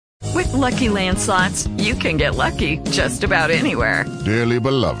With Lucky Land Slots, you can get lucky just about anywhere. Dearly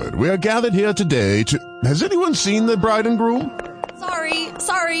beloved, we are gathered here today to... Has anyone seen the bride and groom?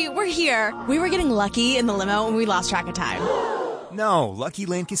 Sorry, we're here. We were getting lucky in the limo and we lost track of time. No, Lucky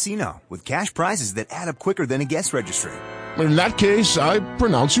Land Casino, with cash prizes that add up quicker than a guest registry. In that case, I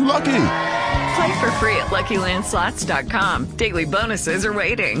pronounce you lucky. Play for free at LuckyLandSlots.com. Daily bonuses are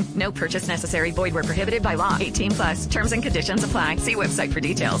waiting. No purchase necessary. Void where prohibited by law. 18+. Terms and conditions apply. See website for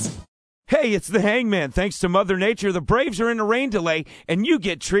details. Hey, it's the Hangman. Thanks to Mother Nature, the Braves are in a rain delay, and you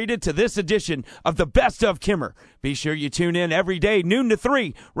get treated to this edition of the Best of Kimmer. Be sure you tune in every day, noon to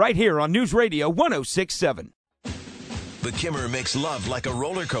 3, right here on News Radio 106.7. The Kimmer makes love like a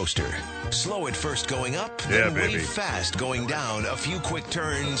roller coaster. Slow at first going up, then wave fast going down, a few quick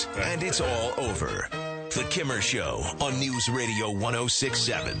turns, and it's all over. The Kimmer Show on News Radio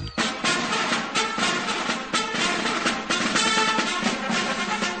 106.7.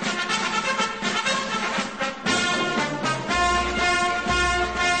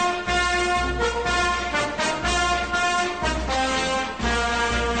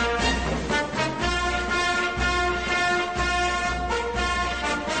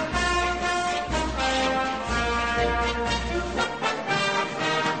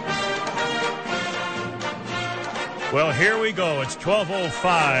 Well, here we go. It's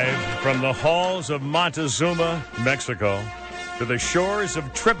 12:05 from the halls of Montezuma, Mexico, to the shores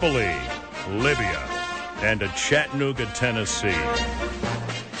of Tripoli, Libya, and to Chattanooga, Tennessee.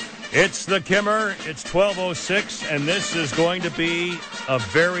 It's the Kimmer. It's 12:06, and this is going to be a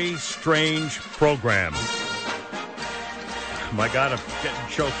very strange program. My God, I'm getting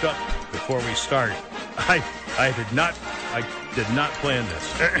choked up before we start. I did not plan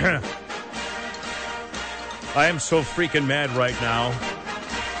this. I am so freaking mad right now.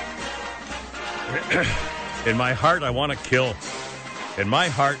 In my heart, I want to kill. In my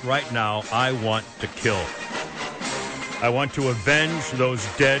heart right now, I want to kill. I want to avenge those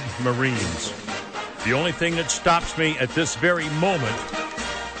dead Marines. The only thing that stops me at this very moment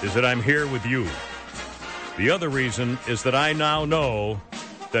is that I'm here with you. The other reason is that I now know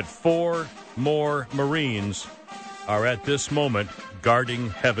that 4 more Marines are at this moment guarding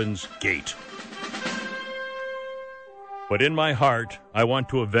Heaven's Gate. But in my heart, I want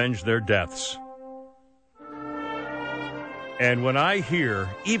to avenge their deaths. And when I hear,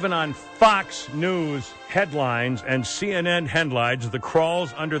 even on Fox News headlines and CNN headlines, the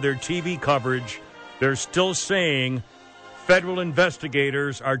crawls under their TV coverage, they're still saying federal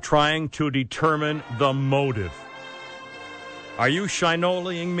investigators are trying to determine the motive. Are you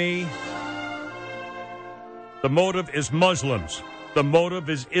shinolaying me? The motive is Muslims. The motive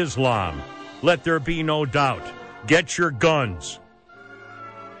is Islam. Let there be no doubt. Get your guns.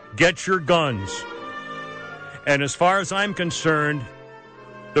 Get your guns. And as far as I'm concerned,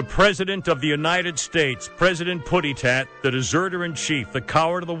 the President of the United States, President Puttitat, the deserter-in-chief, the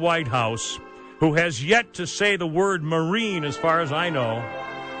coward of the White House, who has yet to say the word Marine as far as I know,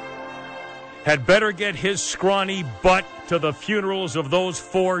 had better get his scrawny butt to the funerals of those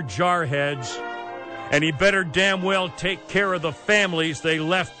 4 jarheads, and he better damn well take care of the families they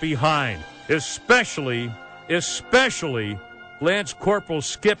left behind, especially Lance Corporal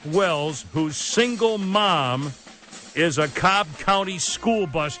Skip Wells, whose single mom is a Cobb County school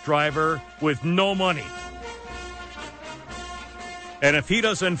bus driver with no money. And if he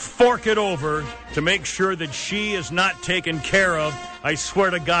doesn't fork it over to make sure that she is not taken care of, I swear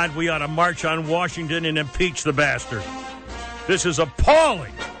to God we ought to march on Washington and impeach the bastard. This is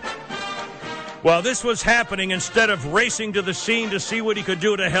appalling. While this was happening, instead of racing to the scene to see what he could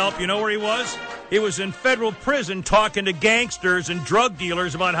do to help, you know where he was? He was in federal prison talking to gangsters and drug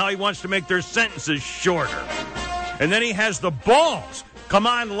dealers about how he wants to make their sentences shorter. And then he has the balls come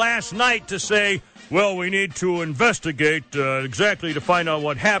on last night to say, well, we need to investigate exactly to find out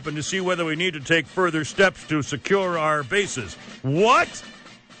what happened to see whether we need to take further steps to secure our bases. What?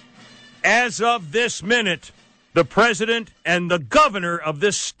 As of this minute, the president and the governor of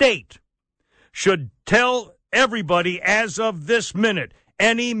this state should tell everybody as of this minute,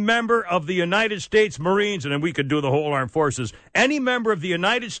 any member of the United States Marines, and then we could do the whole armed forces, any member of the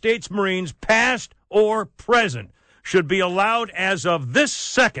United States Marines, past or present, should be allowed as of this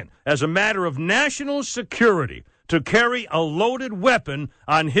second, as a matter of national security, to carry a loaded weapon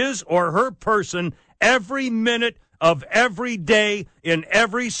on his or her person every minute of every day in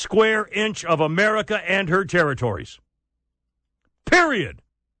every square inch of America and her territories. Period.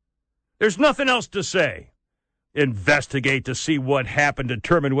 There's nothing else to say. Investigate to see what happened,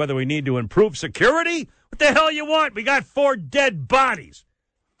 determine whether we need to improve security? What the hell you want? We got 4 dead bodies.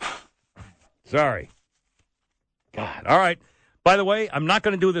 Sorry. God, all right. By the way, I'm not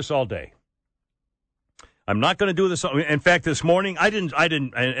going to do this all day. I'm not going to do this. In fact, this morning, I didn't,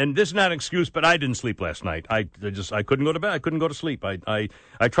 and this is not an excuse, but I didn't sleep last night. I couldn't go to bed. I couldn't go to sleep. I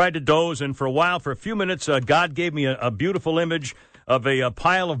tried to doze, and for a few minutes, God gave me a beautiful image of a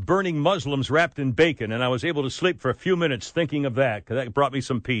pile of burning Muslims wrapped in bacon, and I was able to sleep for a few minutes thinking of that, because that brought me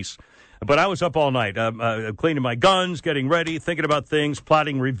some peace. But I was up all night, cleaning my guns, getting ready, thinking about things,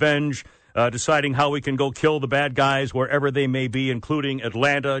 plotting revenge, deciding how we can go kill the bad guys wherever they may be, including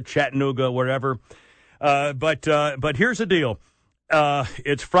Atlanta, Chattanooga, wherever. But here's the deal.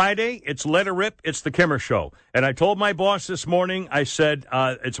 It's Friday. It's Let It Rip. It's the Kimmer Show. And I told my boss this morning, I said,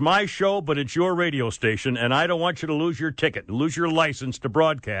 it's my show, but it's your radio station, and I don't want you to lose your ticket, lose your license to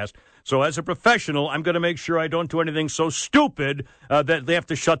broadcast. So as a professional, I'm going to make sure I don't do anything so stupid that they have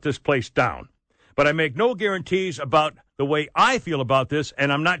to shut this place down. But I make no guarantees about the way I feel about this,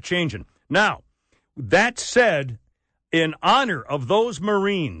 and I'm not changing. Now, that said, in honor of those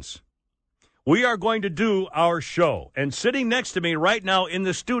Marines, we are going to do our show. And sitting next to me right now in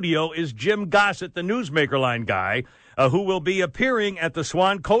the studio is Jim Gossett, the Newsmaker Line guy, who will be appearing at the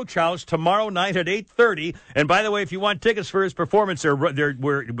Swan Coach House tomorrow night at 8:30. And by the way, if you want tickets for his performance,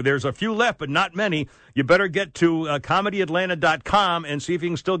 there's a few left, but not many. You better get to ComedyAtlanta.com and see if you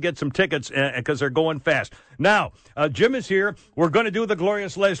can still get some tickets because they're going fast. Now, Jim is here. We're going to do the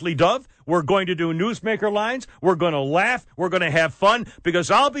glorious Leslie Dove. We're going to do Newsmaker Lines. We're going to laugh. We're going to have fun, because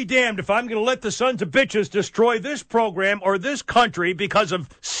I'll be damned if I'm going to let the sons of bitches destroy this program or this country because of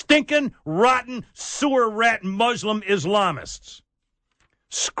stinking, rotten, sewer rat Muslim Islamists.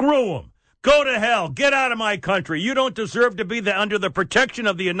 Screw them. Go to hell. Get out of my country. You don't deserve to be under the protection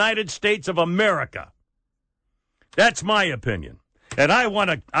of the United States of America. That's my opinion. And I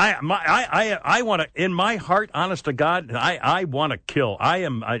want to, in my heart, honest to God, I want to kill. I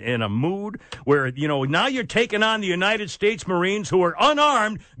am in a mood where, now you're taking on the United States Marines, who are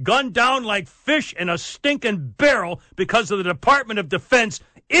unarmed, gunned down like fish in a stinking barrel because of the Department of Defense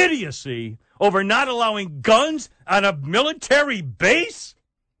idiocy over not allowing guns on a military base?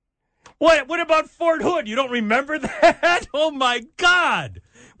 What about Fort Hood? You don't remember that? Oh, my God.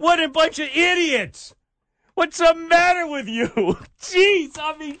 What a bunch of idiots. What's the matter with you? Jeez,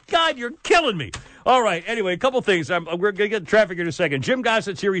 God, you're killing me. All right, anyway, a couple things. We're going to get traffic in a second. Jim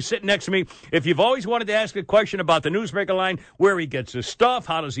Gossett's here. He's sitting next to me. If you've always wanted to ask a question about the Newsmaker Line, where he gets his stuff,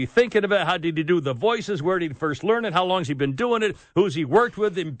 how does he think of it, how did he do the voices, where did he first learn it, how long has he been doing it, who's he worked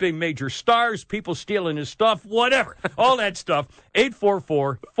with in big major stars, people stealing his stuff, whatever, all that stuff,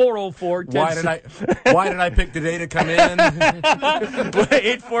 844-404-1067. Why did I pick today to come in?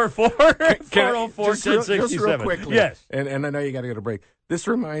 844-404-1067. Just real quickly. Yes. And I know you got to get a break. This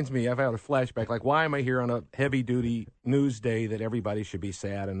reminds me, I've had a flashback, like, why am I here on a heavy-duty news day that everybody should be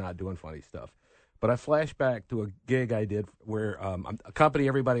sad and not doing funny stuff? But I flash back to a gig I did where a company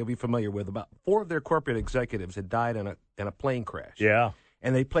everybody will be familiar with, about 4 of their corporate executives had died in a plane crash. Yeah.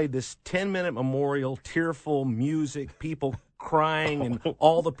 And they played this 10-minute memorial, tearful music, people crying, and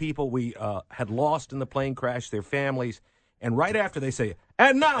all the people we had lost in the plane crash, their families. And right after they say,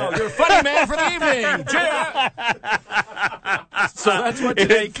 and now your funny man for the evening, Jim. So that's what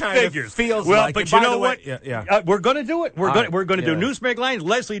today kind of feels like. But you know what? We're going to do it. We're going to do Newsmaker Lines.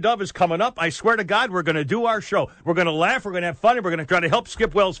 Leslie Dove is coming up. I swear to God, we're going to do our show. We're going to laugh. We're going to have fun. And we're going to try to help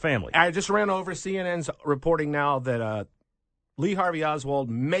Skip Wells' family. I just ran over. CNN's reporting now that Lee Harvey Oswald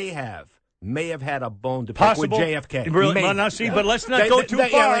may have had a bone to pick with JFK. Really? Well, now, see, but let's not go too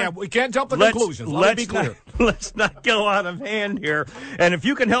far. Yeah, we can't jump to conclusions. Let me be clear. Let's not go out of hand here. And if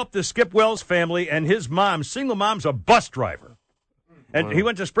you can help the Skip Wells family, and his mom, single mom's a bus driver. And he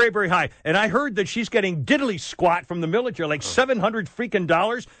went to Sprayberry High. And I heard that she's getting diddly squat from the military, like $700 freaking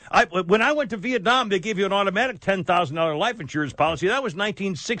dollars. When I went to Vietnam, they gave you an automatic $10,000 life insurance policy. That was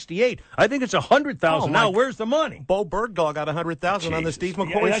 1968. I think it's $100,000 now. Where's the money? Bo Bergdahl got $100,000 on the Steve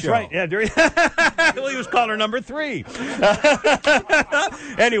McCoy show. That's right. Yeah, well, he was caller number 3.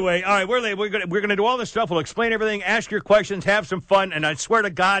 Anyway, all right, we're going to do all this stuff. We'll explain everything, ask your questions, have some fun, and I swear to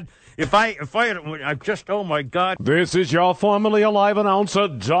God, if I just, oh my God. This is your formerly alive announcer,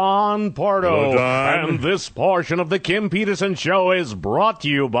 Don Pardo. Hello, Don. And this portion of the Kim Peterson Show is brought to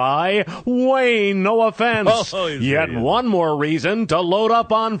you by Wayne No Offense. Yet one more reason to load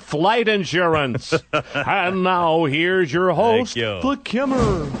up on flight insurance. And now here's your host, the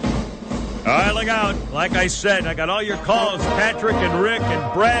Kimmer. All right, look out. Like I said, I got all your calls, Patrick and Rick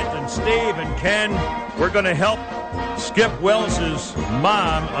and Brett and Steve and Ken. We're going to help Skip Wells'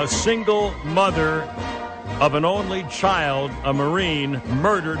 mom, a single mother of an only child, a Marine,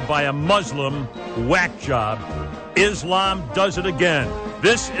 murdered by a Muslim whack job. Islam does it again.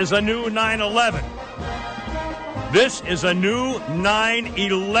 This is a new 9/11. This is a new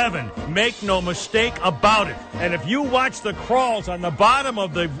 9/11. Make no mistake about it. And if you watch the crawls on the bottom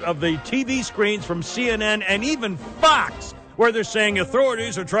of the TV screens from CNN and even Fox, where they're saying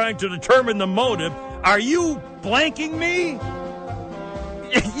authorities are trying to determine the motive, are you blanking me?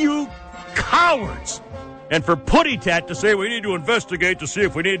 You cowards! And for Putty Tat to say we need to investigate to see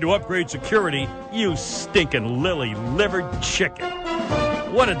if we need to upgrade security, you stinking lily-livered chicken.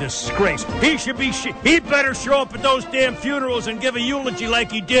 What a disgrace. He better show up at those damn funerals and give a eulogy like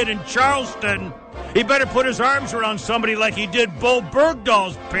he did in Charleston. He better put his arms around somebody like he did Bo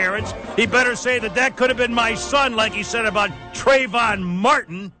Bergdahl's parents. He better say that could have been my son like he said about Trayvon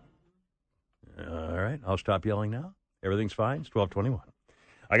Martin. All right, I'll stop yelling now. Everything's fine. It's 12:21.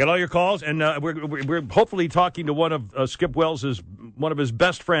 I got all your calls, and we're hopefully talking to one of Skip Wells' one of his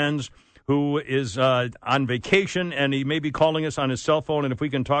best friends who is on vacation, and he may be calling us on his cell phone, and if we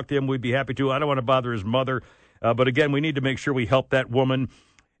can talk to him, we'd be happy to. I don't want to bother his mother, but again, we need to make sure we help that woman,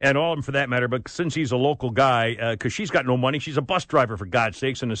 and all of them for that matter, but since he's a local guy, because she's got no money, she's a bus driver, for God's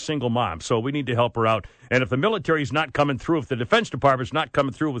sakes, and a single mom, so we need to help her out. And if the military's not coming through, if the Defense Department's not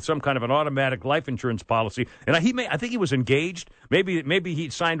coming through with some kind of an automatic life insurance policy, and I think he was engaged, maybe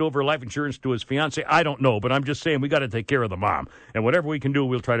he signed over life insurance to his fiancée, I don't know, but I'm just saying we got to take care of the mom, and whatever we can do,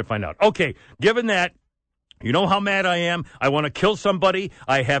 we'll try to find out. Okay, given that, you know how mad I am, I want to kill somebody,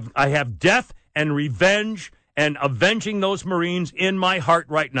 I have death and revenge and avenging those Marines in my heart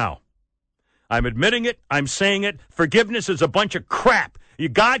right now. I'm admitting it. I'm saying it. Forgiveness is a bunch of crap.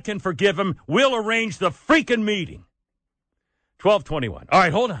 God can forgive him. We'll arrange the freaking meeting. 12:21. All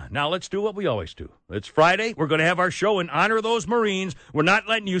right, hold on. Now let's do what we always do. It's Friday. We're going to have our show in honor of those Marines. We're not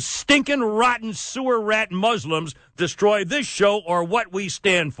letting you stinking, rotten, sewer rat Muslims destroy this show or what we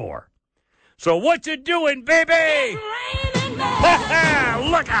stand for. So what you doing, baby?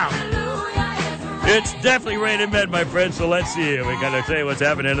 Look out. It's definitely raining men, my friends, so let's see. We got to tell you what's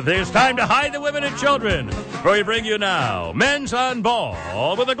happening. It's time to hide the women and children. Where we bring you now, Men's on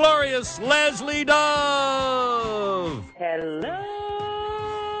Ball with the glorious Leslie Dove. Hello.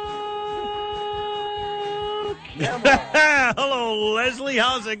 Hello, Leslie.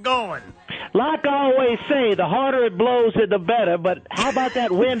 How's it going? Like I always say, the harder it blows, the better. But how about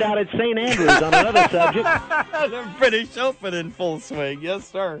that wind out at St. Andrews on another subject? The British Open in full swing. Yes,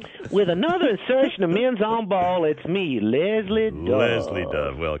 sir. With another insertion of Men's on Ball, it's me, Leslie Dove. Leslie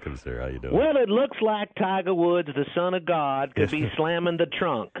Dove. Welcome, sir. How you doing? Well, it looks like Tiger Woods, the son of God, could be slamming the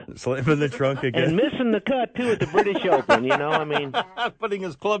trunk. Slamming the trunk again? And missing the cut, too, at the British Open, you know, I mean. Putting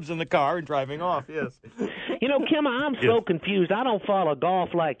his clubs in the car and driving off, yes. You know, Kim, I'm so confused. I don't follow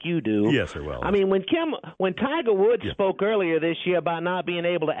golf like you do. Yes, sir. Well, I mean, when Tiger Woods spoke earlier this year about not being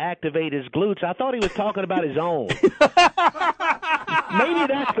able to activate his glutes, I thought he was talking about his own. Maybe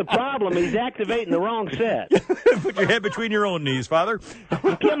that's the problem. He's activating the wrong set. Put your head between your own knees, Father.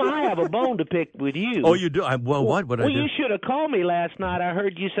 Kim, I have a bone to pick with you. Oh, you do? Well, what? What I do? You should have called me last night. I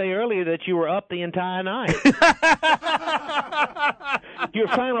heard you say earlier that you were up the entire night. Your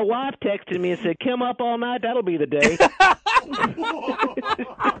final wife texted me and said, Kim up all night? That'll be the day.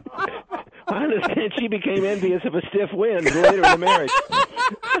 I understand she became envious of a stiff wind later in the marriage.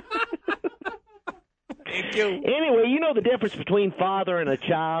 Thank you. Anyway, you know the difference between father and a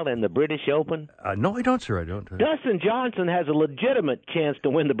child and the British Open? No, I don't, sir. I don't. Dustin Johnson has a legitimate chance to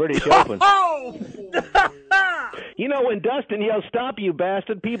win the British Open. Oh! You know, when Dustin yells, "Stop, you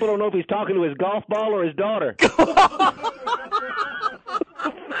bastard," people don't know if he's talking to his golf ball or his daughter.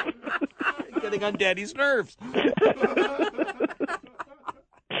 Getting on Daddy's nerves.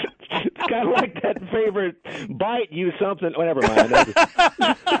 It's kind of like that favorite bite you something. Oh, never mind.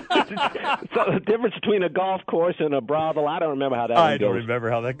 So the difference between a golf course and a brothel, I don't remember how that I goes. don't remember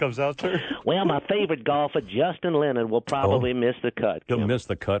how that comes out, sir. Well, my favorite golfer, Justin Leonard, will probably miss the cut. He'll miss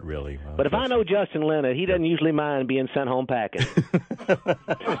the cut, really. Well, but if I know Justin Leonard, he doesn't usually mind being sent home packing.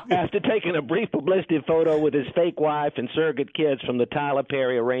 After taking a brief publicity photo with his fake wife and surrogate kids from the Tyler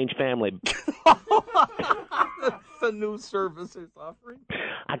Perry arranged family. The new service is offering.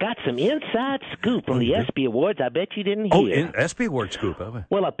 I got some inside scoop from the ESPY Awards I bet you didn't hear. Oh, ESPY Award scoop.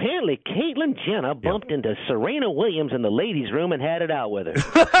 Well, apparently Caitlyn Jenner bumped into Serena Williams in the ladies' room and had it out with her.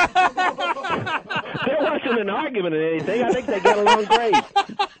 There wasn't an argument or anything. I think they got along great.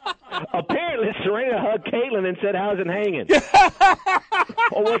 Apparently Serena hugged Caitlyn and said, "How's it hanging?"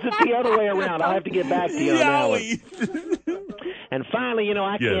 Or was it the other way around? I'll have to get back to you on that one. And finally, you know,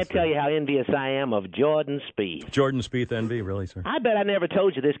 I can't tell you how envious I am of Jordan Spieth. Jordan Spieth envy, really, sir? I bet I never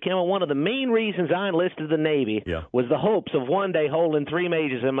told you this, Kim. One of the main reasons I enlisted the Navy was the hopes of one day holding 3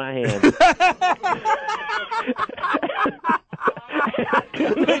 majors in my hand.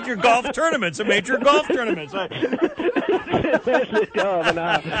 Major golf tournaments. Leslie Dove,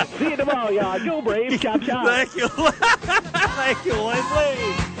 and see you tomorrow, y'all. Go Braves. Chop, chop. Thank you. Thank you,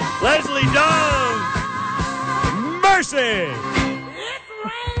 Leslie. Leslie Dove. Mercy.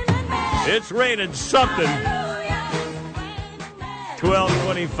 It's raining something.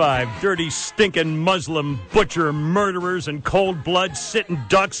 12:25. Dirty, stinking Muslim butcher murderers and cold blood sitting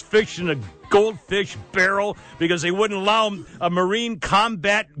ducks fishing a goldfish barrel because they wouldn't allow a Marine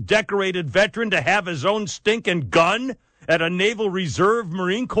combat decorated veteran to have his own stinking gun at a Naval Reserve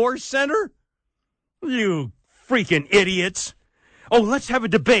Marine Corps center? You freaking idiots. Oh, let's have a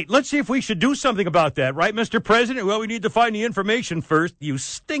debate. Let's see if we should do something about that, right, Mr. President? Well, we need to find the information first. You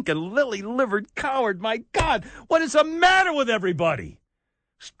stinking lily-livered coward. My God, what is the matter with everybody?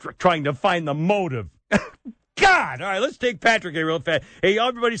 Trying to find the motive. God! All right, let's take Patrick here real fast. Hey,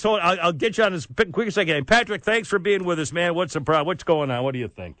 everybody's hold. I'll get you on as quick as I can. Patrick, thanks for being with us, man. What's the problem? What's going on? What do you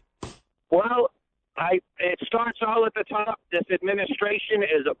think? Well, it starts all at the top. This administration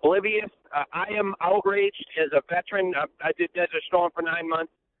is oblivious. I am outraged as a veteran. I did Desert Storm for 9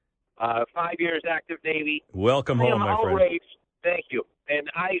 months, 5 years active Navy. Welcome home, my friend. I am outraged. Thank you. And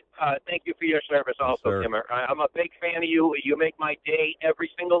I thank you for your service also, Kimmer. I'm a big fan of you. You make my day every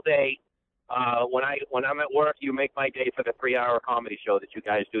single day. When I'm at work, you make my day for the 3-hour comedy show that you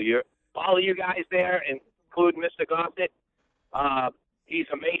guys do. All of you guys there, including Mr. Gossett, he's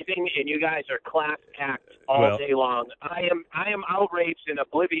amazing, and you guys are class acts all day long. I am outraged and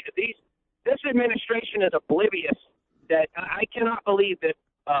oblivious. This administration is oblivious that I cannot believe that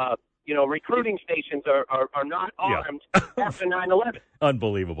recruiting stations are not armed after 9/11.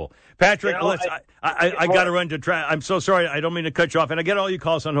 Unbelievable. Patrick, I got to run to try. I'm so sorry. I don't mean to cut you off. And I get all you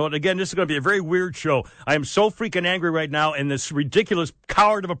calls on hold. Again, this is going to be a very weird show. I am so freaking angry right now, and this ridiculous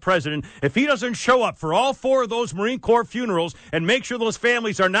coward of a president, if he doesn't show up for all 4 of those Marine Corps funerals and make sure those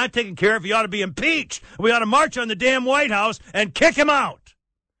families are not taken care of, he ought to be impeached. We ought to march on the damn White House and kick him out.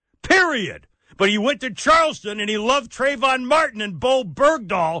 Period. But he went to Charleston, and he loved Trayvon Martin and Bo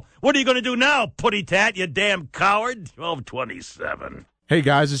Bergdahl. What are you going to do now, putty tat, you damn coward? 12:27. Hey,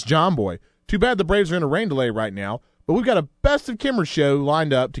 guys, it's John Boy. Too bad the Braves are in a rain delay right now, but we've got a Best of Kimmer show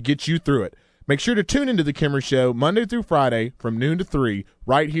lined up to get you through it. Make sure to tune into the Kimmer Show Monday through Friday from noon to 3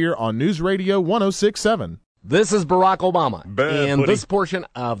 right here on News Radio 106.7. This is Barack Obama, and this portion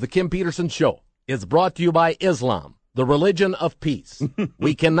of the Kim Peterson Show is brought to you by Islam, the religion of peace.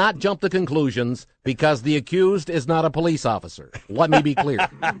 We cannot jump to conclusions because the accused is not a police officer. Let me be clear.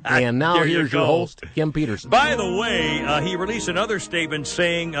 And now here's your host, Kim Peterson. By the way, he released another statement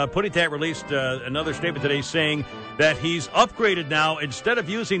saying, Puttitat released another statement today saying that he's upgraded now. Instead of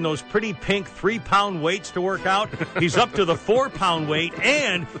using those pretty pink 3-pound weights to work out, he's up to the 4-pound weight,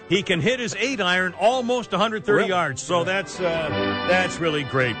 and he can hit his 8-iron almost 130 yards. So that's really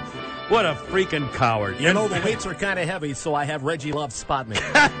great. What a freaking coward. You know, the weights are kind of heavy, so I have Reggie Love spot me.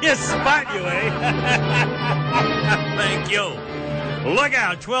 Yes, spot you, eh? Thank you. Look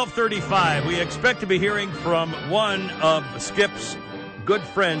out, 12:35. We expect to be hearing from one of Skip's good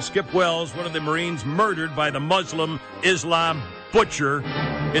friends, Skip Wells, one of the Marines murdered by the Muslim Islam butcher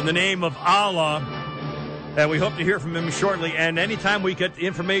in the name of Allah. And we hope to hear from him shortly. And anytime we get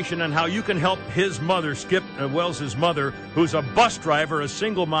information on how you can help his mother, Skip Wells' mother, who's a bus driver, a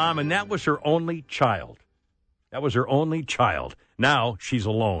single mom, and that was her only child. That was her only child. Now she's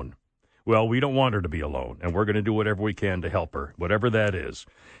alone. Well, we don't want her to be alone, and we're going to do whatever we can to help her, whatever that is.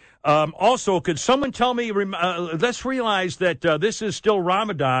 Also, could someone tell me, let's realize that this is still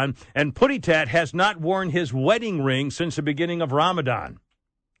Ramadan, and Puttitat has not worn his wedding ring since the beginning of Ramadan.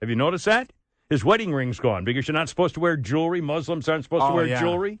 Have you noticed that? His wedding ring's gone because you're not supposed to wear jewelry. Muslims aren't supposed to wear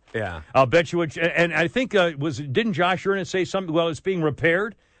jewelry. Yeah. I'll bet you would. And I think, didn't Josh Earnest say something? Well, it's being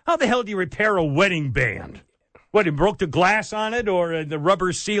repaired. How the hell do you repair a wedding band? What, he broke the glass on it or the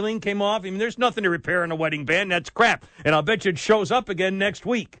rubber ceiling came off? I mean, there's nothing to repair in a wedding band. That's crap. And I'll bet you it shows up again next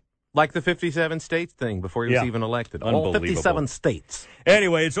week. Like the 57 states thing before he was even elected. All 57 states.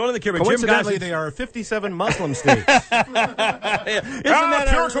 Anyway, it's one of the Kimmer. Coincidentally, they are 57 Muslim states. Isn't that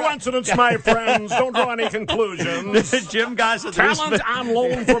pure coincidence, my friends. Don't draw any conclusions. Jim Gossett. Talent on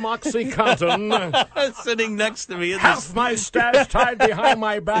loan from OxyContin. Sitting next to me. Half my stash tied behind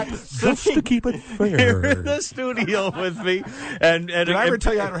my back just to keep it fair. Here in the studio with me. And Did I ever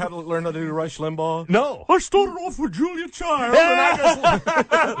tell you how to learn how to do Rush Limbaugh? No. I started off with Julia Child, and I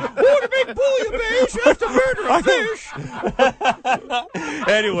just... the big bouillabaisse, you have to murder a fish.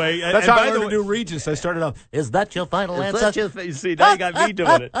 Anyway, that's how I learned to do Regis. I started off, is that your final answer? You see, now you got me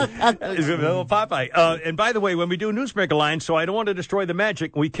doing it. Little Popeye. And by the way, when we do Newsmaker Lines, so I don't want to destroy the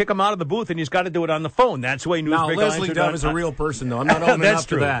magic, we kick him out of the booth, and he's got to do it on the phone. That's the way Newsmaker Lines Leslie Dove is a real person, though. I'm not owning up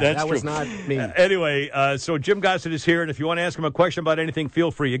to that. That was not me. Anyway, so Jim Gossett is here, and if you want to ask him a question about anything,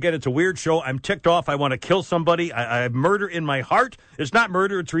 feel free. Again, it's a weird show. I'm ticked off. I want to kill somebody. I have murder in my heart. It's not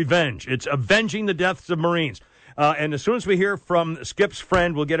murder, it's revenge. It's avenging the deaths of Marines. And as soon as we hear from Skip's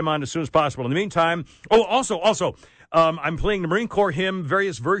friend, we'll get him on as soon as possible. In the meantime, also, I'm playing the Marine Corps hymn,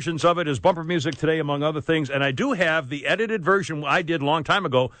 various versions of it as bumper music today, among other things. And I do have the edited version I did a long time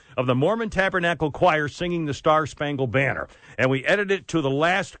ago of the Mormon Tabernacle Choir singing the Star-Spangled Banner. And we edited it to the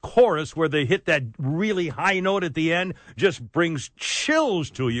last chorus where they hit that really high note at the end, just brings chills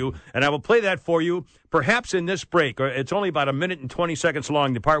to you. And I will play that for you, perhaps in this break. It's only about 1 minute and 20 seconds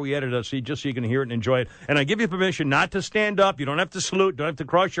long, the part we edited, just so you can hear it and enjoy it. And I give you permission not to stand up. You don't have to salute. Don't have to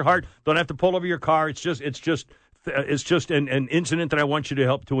cross your heart. Don't have to pull over your car. It's just an incident that I want you to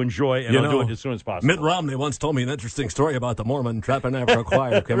help to enjoy, and I'll do it as soon as possible. Mitt Romney once told me an interesting story about the Mormon Tabernacle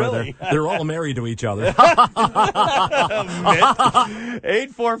Choir. Really? They're all married to each other.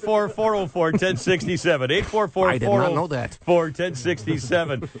 844-404-1067. 844-404-1067. I did not know that.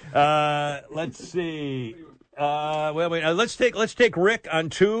 1067. Let's see. Let's take Rick on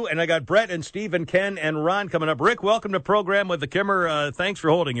 2, and I got Brett and Steve and Ken and Ron coming up. Rick, welcome to program with the Kimmer. Thanks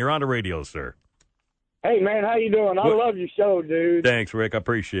for holding. You're on the radio, sir. Hey, man, how you doing? I love your show, dude. Thanks, Rick. I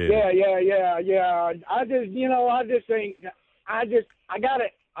appreciate it. Yeah.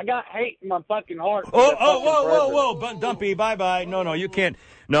 I got hate in my fucking heart. Whoa, Dumpy, bye-bye. No, you can't.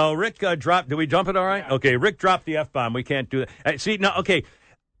 No, Rick dropped. Did we dump it all right? Okay, Rick dropped the F-bomb. We can't do that. See, no, okay.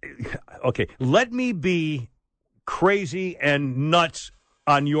 Let me be crazy and nuts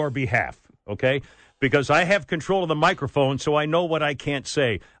on your behalf, okay? Because I have control of the microphone, so I know what I can't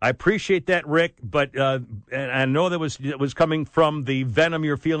say. I appreciate that, Rick, but and I know that it was coming from the venom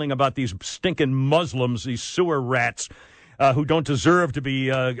you're feeling about these stinking Muslims, these sewer rats, who don't deserve to be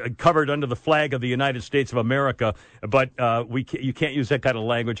covered under the flag of the United States of America. But you can't use that kind of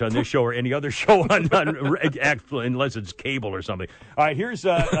language on this show or any other show unless it's cable or something. All right, here's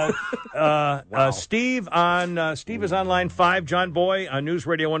Steve on. Steve is on line 5. John Boy on News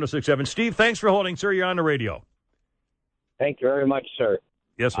Radio 106.7. Steve, thanks for holding, sir. You're on the radio. Thank you very much, sir.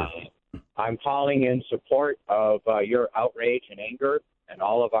 Yes, sir. I'm calling in support of your outrage and anger and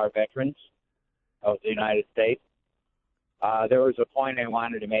all of our veterans of the United States. There was a point I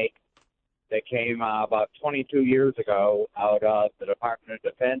wanted to make that came about 22 years ago out of the Department of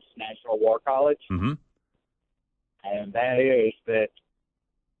Defense, National War College. Mm-hmm. And that is that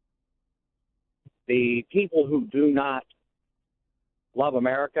the people who do not love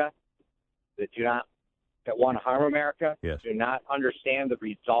America, that want to harm America, yes, do not understand the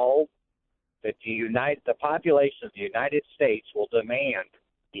resolve that the population of the United States will demand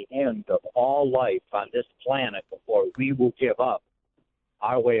the end of all life on this planet before we will give up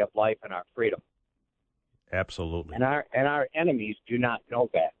our way of life and our freedom. Absolutely. And our enemies do not know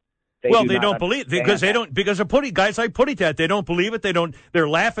that. They don't believe because of guys like Putty-Tat. They don't believe it. They're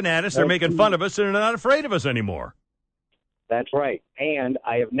laughing at us. They're making fun of us, and they're not afraid of us anymore. That's right. And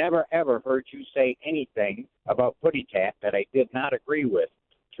I have never ever heard you say anything about Putty-Tat that I did not agree with,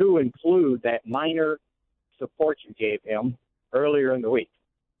 to include that minor support you gave him earlier in the week.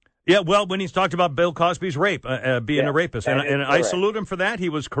 Yeah, well, when he's talked about Bill Cosby's rape, being a rapist, and I salute him for that. He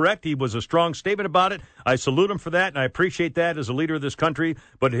was correct. He was a strong statement about it. I salute him for that, and I appreciate that as a leader of this country.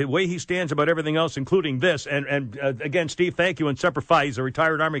 But the way he stands about everything else, including this, and again, Steve, thank you, and Semper Fi, he's a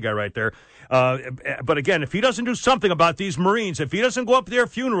retired Army guy right there. But again, if he doesn't do something about these Marines, if he doesn't go up to their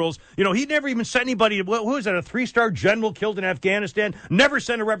funerals, he never even sent anybody. Who is that? A 3-star general killed in Afghanistan? Never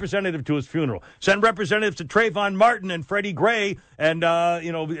sent a representative to his funeral. Sent representatives to Trayvon Martin and Freddie Gray, and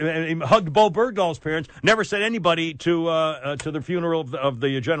and hugged Bo Bergdahl's parents. Never sent anybody to the funeral of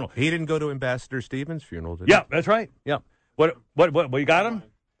the general. He didn't go to Ambassador Stevens' funeral, did he? Yeah, that's right. Yeah. What? We got him?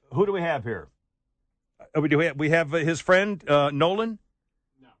 Who do we have here? We have his friend Nolan.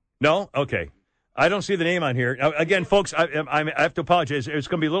 No? Okay. I don't see the name on here. Again, folks, I have to apologize. It's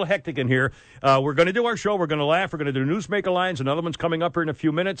going to be a little hectic in here. We're going to do our show. We're going to laugh. We're going to do Newsmaker Lines. Another one's coming up here in a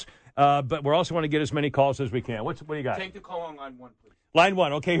few minutes. But we also want to get as many calls as we can. What do you got? Take the call on line 1, please. Line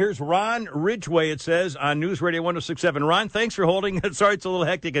 1. Okay, here's Ron Ridgway, it says, on News Radio 106.7. Ron, thanks for holding. Sorry it's a little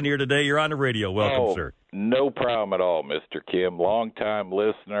hectic in here today. You're on the radio. Welcome, sir. No problem at all, Mr. Kim. Long-time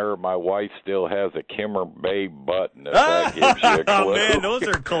listener. My wife still has a Kimmer Babe button, if that gives you a clue. Oh, man, those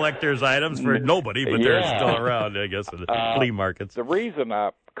are collector's items for nobody, but they're still around, I guess, in the flea markets. The reason I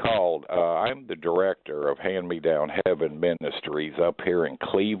called. I'm the director of Hand Me Down Heaven Ministries up here in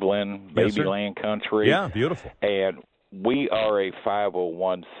Cleveland, Yes, Babyland country. Yeah, beautiful. And we are a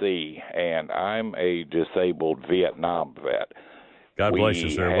 501c, and I'm a disabled Vietnam vet. God bless you,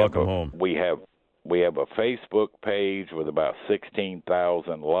 sir. Welcome home. We have a Facebook page with about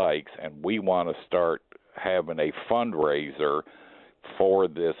 16,000 likes, and we want to start having a fundraiser for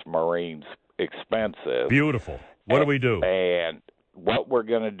this Marine's expenses. Beautiful. What do we do? And what we're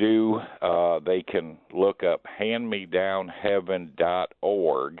going to do, they can look up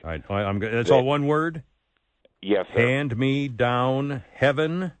handmedownheaven.org. That's all one word? Yes, sir. Hand Me Down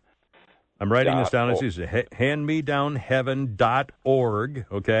Heaven. I'm writing this down. It's easy. handmedownheaven.org,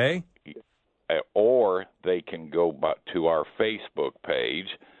 okay? Or they can go to our Facebook page,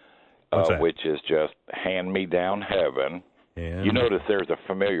 which is just Hand Me Down Heaven. You notice there's a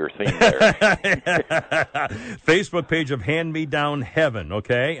familiar theme there. Facebook page of Hand Me Down Heaven,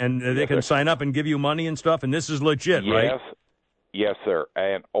 okay? And they can sign up and give you money and stuff, and this is legit, right? Yes, sir.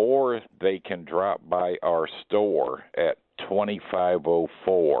 Or they can drop by our store at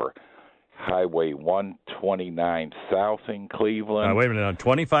 2504 Highway 129 South in Cleveland. Wait a minute.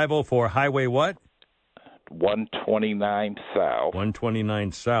 2504 Highway what? 129 South.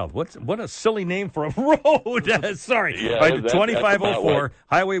 129 South. What a silly name for a road. Sorry. Yeah, right, 2504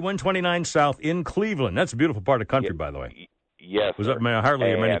 Highway 129 South in Cleveland. That's a beautiful part of country, by the way. Yes, was up hardly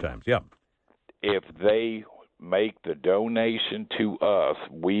here many times. Yeah. If they make the donation to us,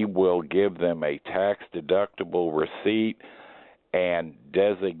 we will give them a tax-deductible receipt and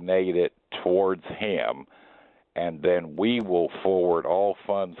designate it towards him, and then we will forward all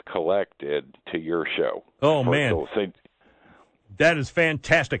funds collected to your show. Oh, man. That is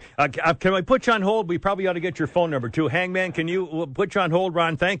fantastic. Can I put you on hold? We probably ought to get your phone number, too. Hangman, we'll put you on hold,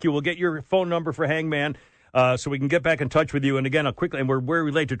 Ron. Thank you. We'll get your phone number for Hangman so we can get back in touch with you. And again, quickly, and we're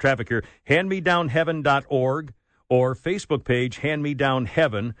related to traffic here, handmedownheaven.org or Facebook page, Hand Me Down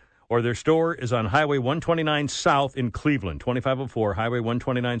Heaven, or their store is on Highway 129 South in Cleveland, 2504 Highway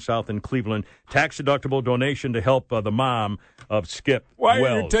 129 South in Cleveland. Tax-deductible donation to help the mom of Skip Why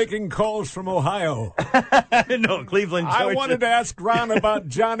Wells. are you taking calls from Ohio? No, Cleveland, Georgia. I wanted to ask Ron about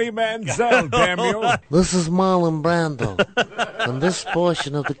Johnny Manziel, damn you. This is Marlon Brando, and this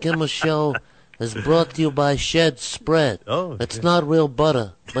portion of the Kimmer Show is brought to you by Shed Spread. It's not real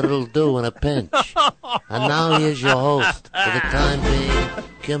butter, but it'll do in a pinch. And now here's your host, for the time being,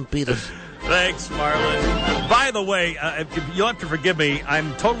 Kim Peterson. Thanks, Marlon. By the way, you'll have to forgive me.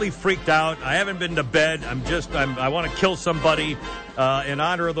 I'm totally freaked out. I haven't been to bed. I want to kill somebody in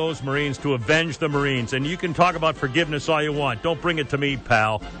honor of those Marines, to avenge the Marines. And you can talk about forgiveness all you want. Don't bring it to me,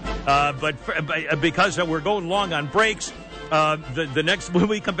 pal. But because we're going long on breaks, the next when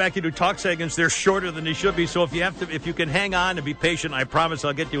we come back to do talk segments, they're shorter than they should be. So if you can hang on and be patient, I promise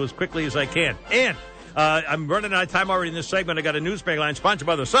I'll get to you as quickly as I can. And I'm running out of time already in this segment. I got a newspaper line sponsored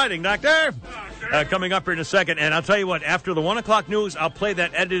by the Siding Doctor coming up here in a second. And I'll tell you what, after the 1 o'clock news, I'll play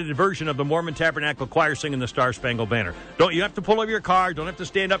that edited version of the Mormon Tabernacle Choir singing the Star Spangled Banner. You have to pull over your car, don't have to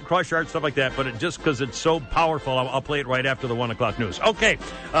stand up, cross your arms, stuff like that. But just because it's so powerful, I'll play it right after the 1 o'clock news. Okay,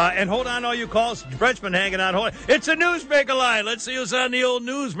 and hold on, all you calls. Frenchman hanging on. Hold on. It's a newsmaker line. Let's see who's on the old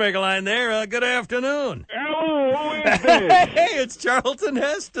newsmaker line there. Good afternoon. Hello, who is this? Hey, it's Charlton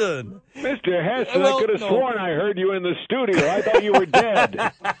Heston. Mr. Heston, I could have sworn I heard you in the studio. I thought you were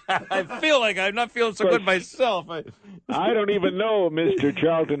dead. I feel like I'm not feeling so good myself. I don't even know Mr.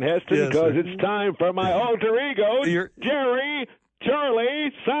 Charlton Heston because it's time for my alter ego, Jerry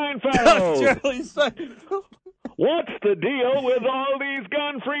Charlie Seinfeld. Charlie Seinfeld. What's the deal with all these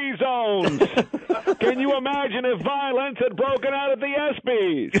gun-free zones? Can you imagine if violence had broken out at the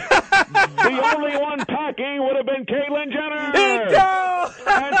ESPYs? The only one packing would have been Caitlyn Jenner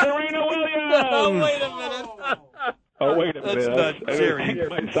and Serena Williams. Oh, wait a minute. Oh, wait a minute. That's not Jerry.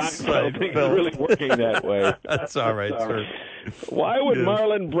 My Seinfeld thing is really working that way. That's all right, sir. Why would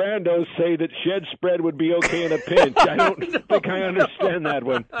Marlon Brando say that Shed Spread would be okay in a pinch? I don't think I understand that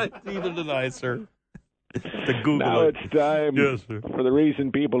one. Neither did I, sir. Now it's time for the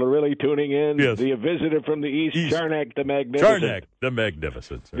reason people are really tuning in. The visitor from the East, Charnak the Magnificent. Charnak the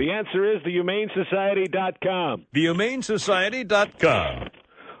Magnificent, sir. The answer is thehumanesociety.com. Thehumanesociety.com.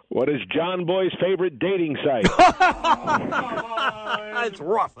 What is John Boy's favorite dating site? It's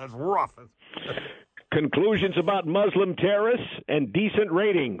rough. That's rough. Conclusions about Muslim terrorists and decent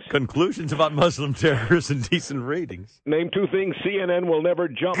ratings. Conclusions about Muslim terrorists and decent ratings. Name two things CNN will never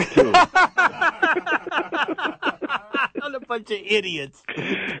jump to. A bunch of idiots.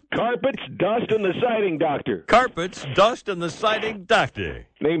 Carpets, dust, and the siding doctor. Carpets, dust, and the siding doctor.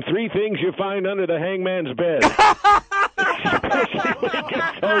 Name three things you find under the hangman's bed. especially when it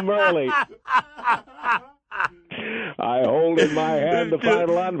gets home early. I hold in my hand the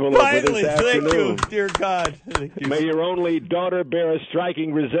final envelope for this afternoon. Thank you, dear God. Thank you. May your only daughter bear a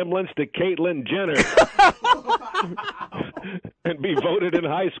striking resemblance to Caitlyn Jenner and be voted in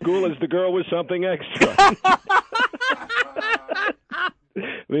high school as the girl with something extra.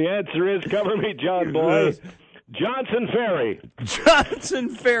 The answer is, cover me, John Boy, Johnson Ferry.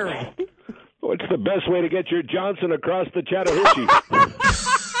 Johnson Ferry. What's the best way to get your Johnson across the Chattahoochee?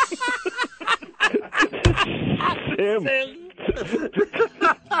 Sam.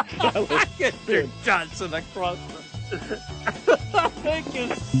 Get your Johnson across the... Thank you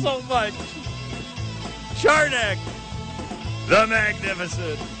so much. Charnock, the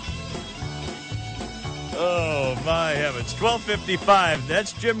Magnificent. Oh, my heavens. 12:55.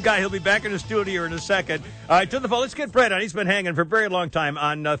 That's Jim Guy. He'll be back in the studio in a second. All right, to the phone. Let's get Brett on. He's been hanging for a very long time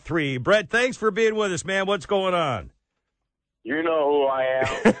on 3. Brett, thanks for being with us, man. What's going on? You know who I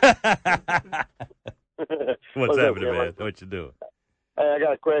am. What's happening, man? What you doing? Hey, I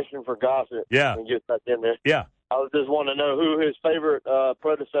got a question for Gossett. Yeah. And get back in there. Yeah. I was just wanting to know who his favorite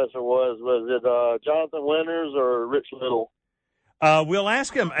predecessor was. Was it Jonathan Winters or Rich Little? We'll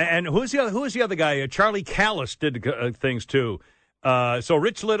ask him. And who's the other guy? Charlie Callis did things too. So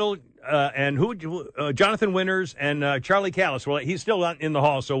Rich Little and Jonathan Winters and Charlie Callis. Well, he's still not in the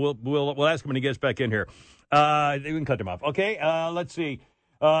hall, so we'll ask him when he gets back in here. We can cut him off. Okay. Let's see.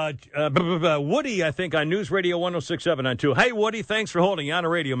 Woody, I think, on News Radio 106.7 on 2. Hey, Woody, thanks for holding you on the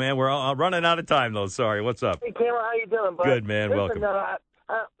radio, man. We're running out of time, though. Sorry. What's up? Hey, Cameron, how you doing, bud? Good, man. Listen, Welcome.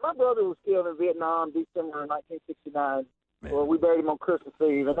 My brother was killed in Vietnam December 1969. Well, we buried him on Christmas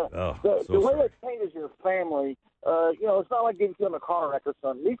Eve. And the way it changes your family, it's not like getting killed in a car wreck or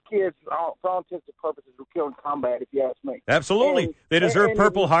something. These kids, for all intents and purposes, were killed in combat, if you ask me. Absolutely. They deserve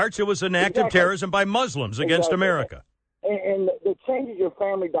Purple Hearts. It was an act of terrorism by Muslims against America. And it changes your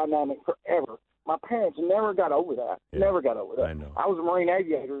family dynamic forever. My parents never got over that. Yeah. Never got over that. I know. I was a Marine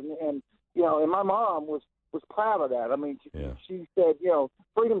aviator, and my mom was proud of that. I mean, she said,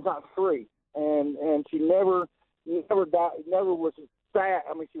 freedom's not free, and she never died, never was sad.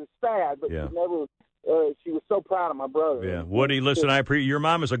 I mean, she was sad, but she never. She was so proud of my brother. Yeah, Woody, listen, I appreciate your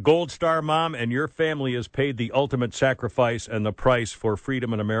mom is a Gold Star mom, and your family has paid the ultimate sacrifice and the price for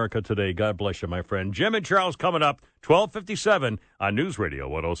freedom in America today. God bless you, my friend. Jim and Charles coming up, 12:57 on News Radio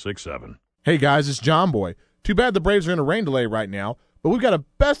 106.7. Hey, guys, it's John Boy. Too bad the Braves are in a rain delay right now, but we've got a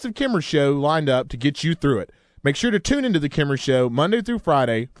Best of Kimmer show lined up to get you through it. Make sure to tune into the Kimmer Show Monday through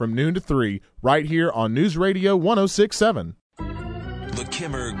Friday from noon to 3 right here on News Radio 106.7. The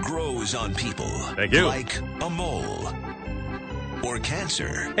Kimmer grows on people. Thank you. Like a mole or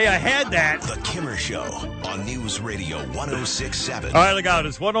cancer. Hey, I had that. The Kimmer Show on News Radio 106.7. All right, look out.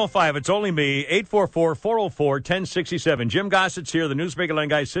 It's 105. It's only me. 844-404-1067. Jim Gossett's here, the Newsmaker Line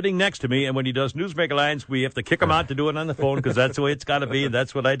guy, sitting next to me. And when he does Newsmaker Lines, we have to kick him out to do it on the phone because that's the way it's got to be. And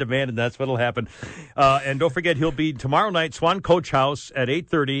that's what I demand, and that's what will happen. And don't forget, he'll be tomorrow night, Swan Coach House at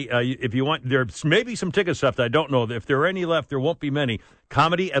 8:30. If you want, there's maybe some tickets left. I don't know. If there are any left, there won't be many.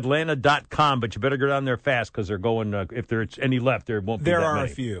 ComedyAtlanta.com, but you better go down there fast because they're going, if there's any left, there won't be that many. There are a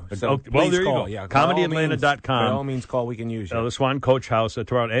few. So well, there you call. go. Yeah, ComedyAtlanta.com. By all means, call. We can use you. The Swan Coach House at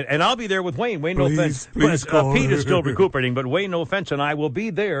tomorrow. And I'll be there with Wayne. Wayne, Please, no offense. please call. Pete is still recuperating, but Wayne, no offense, and I will be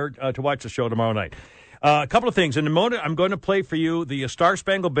there to watch the show tomorrow night. A couple of things. In a moment, I'm going to play for you the Star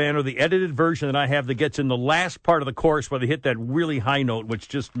Spangled Banner, the edited version that I have that gets in the last part of the chorus where they hit that really high note, which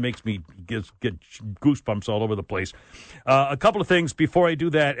just makes me get goosebumps all over the place. A couple of things before I do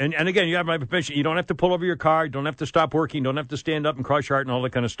that. And again, you have my permission. You don't have to pull over your car. You don't have to stop working. You don't have to stand up and cross your heart and all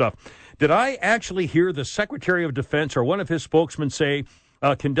that kind of stuff. Did I actually hear the Secretary of Defense or one of his spokesmen say,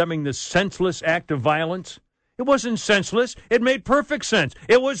 condemning this senseless act of violence? It wasn't senseless. It made perfect sense.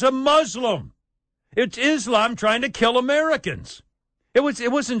 It was a Muslim. It's Islam trying to kill Americans. It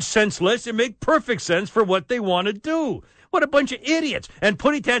wasn't senseless. It made perfect sense for what they want to do. What a bunch of idiots. And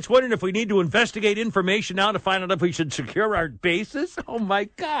Putty Tat's wondering if we need to investigate information now to find out if we should secure our bases. Oh, my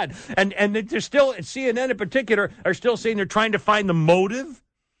God. And they're still, CNN in particular, are still saying they're trying to find the motive.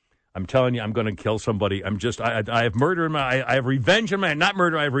 I'm telling you, I'm going to kill somebody. I have murder in my, I have revenge in my, not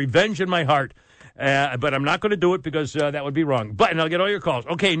murder, I have revenge in my heart. But I'm not going to do it because that would be wrong. And I'll get all your calls.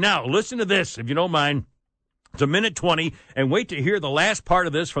 Okay, now, listen to this, if you don't mind. It's 1:20, and wait to hear the last part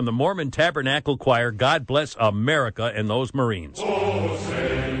of this from the Mormon Tabernacle Choir. God bless America and those Marines. Oh,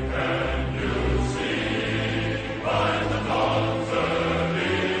 say, can you see by the concert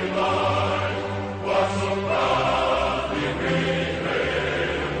divine what so proudly we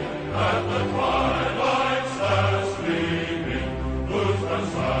hail at the twilight's last gleaming, whose bright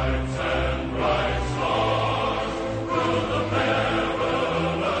stripes and bright stars through the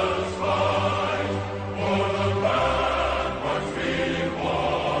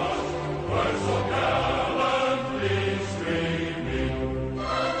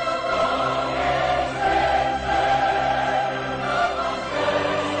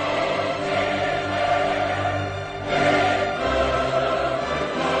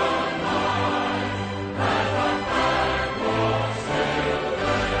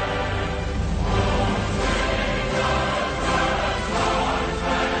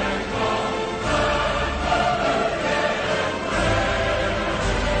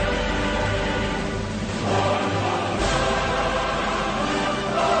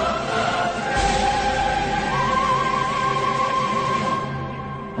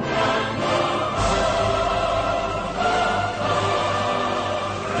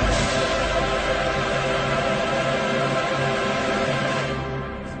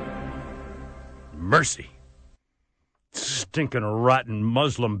mercy. Stinking rotten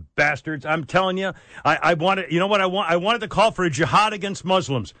Muslim bastards. I'm telling you, I wanted, you know what I want? I wanted to call for a jihad against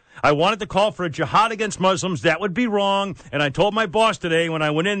Muslims. I wanted to call for a jihad against Muslims. That would be wrong. And I told my boss today when I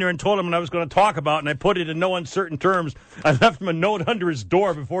went in there and told him what I was going to talk about, and I put it in no uncertain terms. I left him a note under his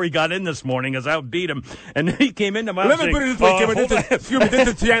door before he got in this morning as I beat him. And then he came into my house. Let me put it this way, Kimmer. This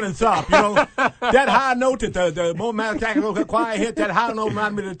is Tiana Top. You know, that high note that the moment tactical choir hit, that high note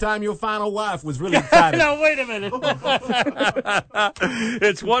reminded me of the time your final wife was really excited. No, wait a minute.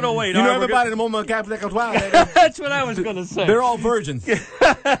 It's 1:08. You know everybody in the moment tactical choir. That's what I was going to say. They're all virgins.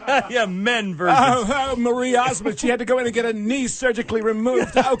 Yeah, men virgins. Marie Osmond, she had to go in and get her knee surgically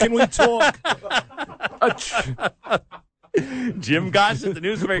removed. How can we talk? Jim Gossett, the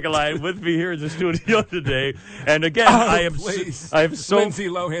Newsmaker Line, with me here in the studio today. And again, I have so Lindsay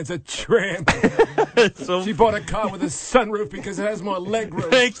Lohan's a tramp. She bought a car with a sunroof because it has more leg room.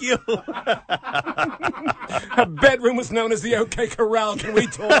 Thank you. Her bedroom was known as the OK Corral. Can we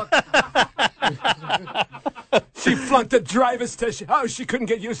talk? She flunked the driver's test. Oh, she couldn't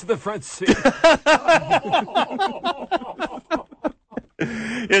get used to the front seat.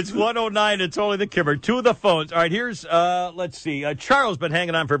 It's 1:09. It's only the Kimmer. Two of the phones. All right, here's, let's see. Charles been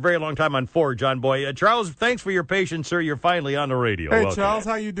hanging on for a very long time on 4, John Boy. Charles, thanks for your patience, sir. You're finally on the radio. Hey, Welcome. Charles,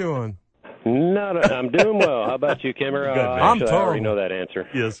 how you doing? I'm doing well. How about you, Kimmer? Good, man. Actually, I already know that answer.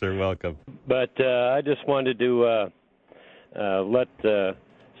 Yes, sir. Welcome. But I just wanted to let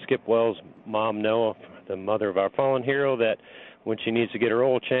Skip Wells' mom know, the mother of our fallen hero, that when she needs to get her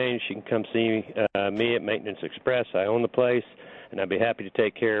oil changed, she can come see me at Maintenance Express. I own the place, and I'd be happy to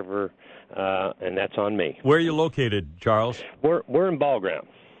take care of her, and that's on me. Where are you located, Charles? We're in Ball Ground.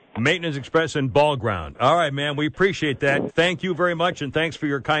 Maintenance Express and Ball Ground. All right, man. We appreciate that. Thank you very much, and thanks for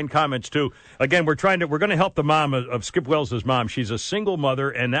your kind comments too. Again, we're going to help the mom of Skip Wells' mom. She's a single mother,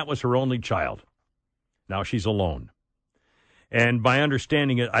 and that was her only child. Now she's alone. And by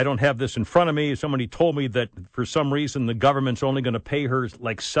understanding it, I don't have this in front of me. Somebody told me that for some reason the government's only going to pay her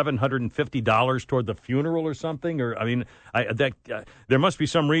like $750 toward the funeral or something. Or there must be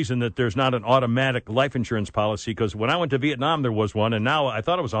some reason that there's not an automatic life insurance policy. Because when I went to Vietnam, there was one, and now I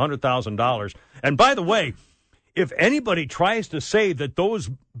thought it was $100,000. And by the way, if anybody tries to say that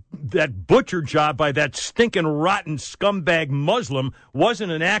that butcher job by that stinking rotten scumbag Muslim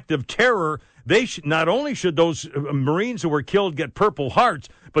wasn't an act of terror, not only should those Marines who were killed get Purple Hearts,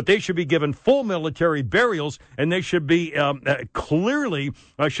 but they should be given full military burials, and they should be clearly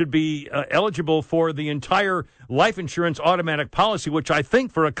eligible for the entire life insurance automatic policy, which I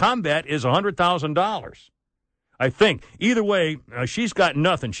think for a combat is $100,000. I think. Either way, she's got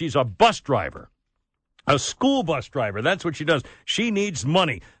nothing. She's a bus driver. A school bus driver. That's what she does. She needs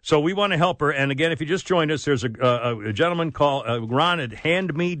money. So we want to help her. And again, if you just joined us, there's a gentleman called Ron at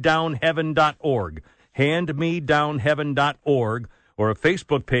handmedownheaven.org. Handmedownheaven.org, or a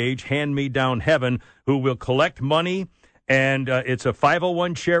Facebook page, Hand Me Down Heaven, who will collect money. And it's a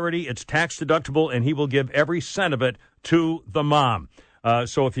 501 charity. It's tax deductible, and he will give every cent of it to the mom.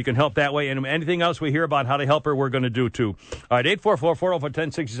 So if you can help that way, and anything else we hear about how to help her, we're going to do too. All right,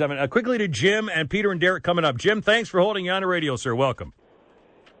 844-404-1067. Quickly to Jim and Peter and Derek coming up. Jim, thanks for holding you on the radio, sir. Welcome.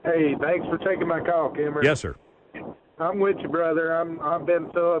 Hey, thanks for taking my call, Kimmer. Yes, sir. I'm with you, brother. I've been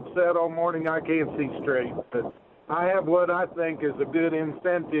so upset all morning I can't see straight. But I have what I think is a good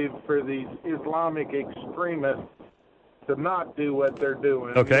incentive for these Islamic extremists to not do what they're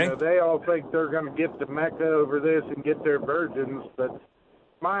doing. Okay. You know, they all think they're going to get to Mecca over this and get their virgins, but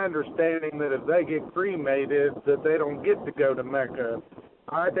my understanding that if they get cremated, that they don't get to go to Mecca.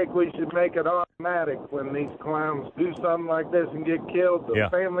 I think we should make it automatic when these clowns do something like this and get killed. The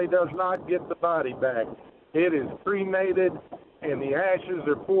family does not get the body back. It is cremated, and the ashes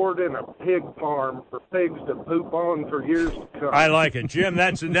are poured in a pig farm for pigs to poop on for years to come. I like it, Jim.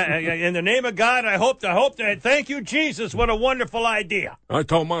 That's in the name of God. I hope that. Thank you, Jesus. What a wonderful idea. I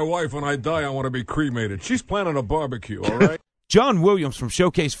told my wife when I die I want to be cremated. She's planning a barbecue, all right? John Williams from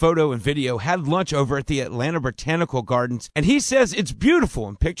Showcase Photo and Video had lunch over at the Atlanta Botanical Gardens, and he says it's beautiful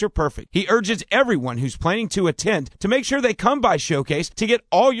and picture perfect. He urges everyone who's planning to attend to make sure they come by Showcase to get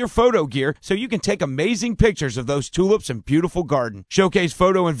all your photo gear so you can take amazing pictures of those tulips and beautiful garden. Showcase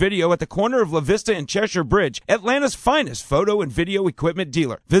Photo and Video at the corner of La Vista and Cheshire Bridge, Atlanta's finest photo and video equipment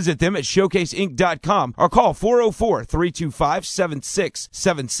dealer. Visit them at showcaseinc.com or call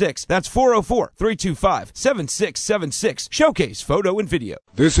 404-325-7676. That's 404-325-7676. Showcase Photo and Video.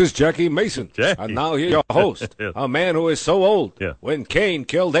 This is Jackie Mason. And now here's your host, a man who is so old. When Cain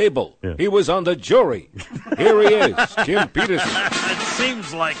killed Abel, he was on the jury. Here he is, Kim Peterson. It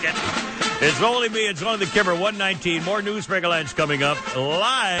seems like it. It's only me. It's only the Kimmer. 119. More Newsmaker Lines coming up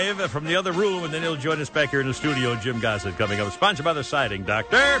live from the other room, and then he'll join us back here in the studio. Jim Gossett coming up. Sponsored by the Siding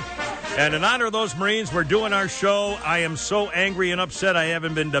Doctor. And in honor of those Marines, we're doing our show. I am so angry and upset. I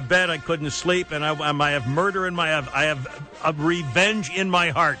haven't been to bed. I couldn't sleep, and I have murder in my. I have a revenge in my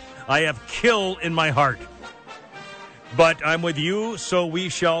heart. I have kill in my heart. But I'm with you, so we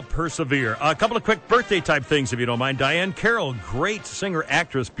shall persevere. A couple of quick birthday-type things, if you don't mind. Diane Carroll, great singer,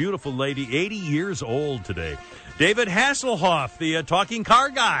 actress, beautiful lady, 80 years old today. David Hasselhoff, the talking car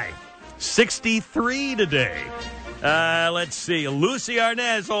guy, 63 today. Let's see. Lucy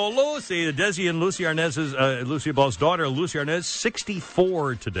Arnaz. Oh, Lucy. Desi and Lucy Arnaz's, Lucy Ball's daughter, Lucy Arnaz,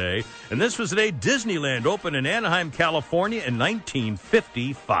 64 today. And this was the day Disneyland opened in Anaheim, California in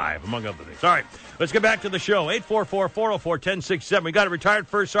 1955, among other things. All right. Let's get back to the show. 844-404-1067. We got a retired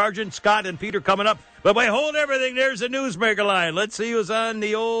First Sergeant, Scott and Peter coming up. But wait, hold everything. There's the Newsmaker line. Let's see who's on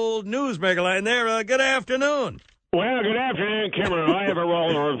the old Newsmaker line there. Good afternoon. Well, good afternoon, Kimmer. I have a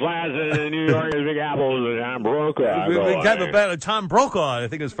role in Plaza in New York as Big Apple and Tom Brokaw. We got about Tom Brokaw. I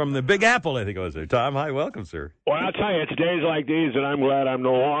think it was from the Big Apple. I think it was there. Tom, hi, welcome, sir. Well, I'll tell you, it's days like these that I'm glad I'm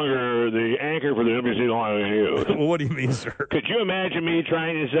no longer the anchor for the NBC Line News. Well, what do you mean, sir? Could you imagine me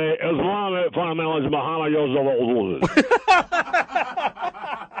trying to say Islamic fundamentalists Muhammad Yusuf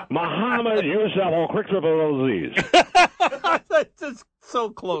Muhammad Yusuf Christopher That's just so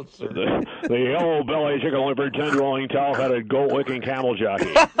close, sir. The yellow belly chicken liver, ten-rolling, towel-headed, goat-licking camel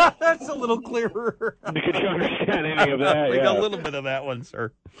jockey. That's a little clearer. Could you understand any of that? We yeah. got a little bit of that one,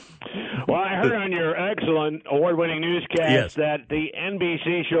 sir. Well, I heard on your excellent award-winning newscast that the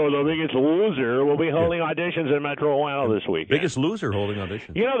NBC show, The Biggest Loser, will be holding auditions in Metro Atlanta this week. Biggest Loser holding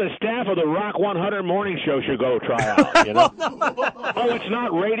auditions. You know, the staff of the Rock 100 morning show should go try out, you know? Oh, it's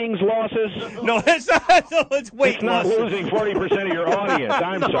not ratings losses? No, it's not. No, it's weight It's not losses. losing 40% of your audience.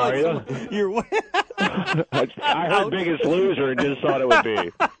 I'm sorry. You're I heard Biggest Loser and just thought it would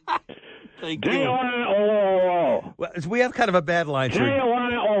be. Thank you. Well, we have kind of a bad line, sir.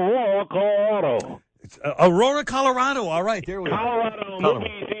 Aurora, Colorado. Aurora, Colorado. All right, there we go. Colorado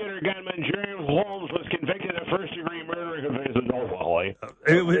movie theater gunman James Holmes was convicted of first-degree murder in Holly.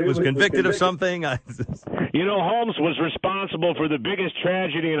 It was convicted of something. You know, Holmes was responsible for the biggest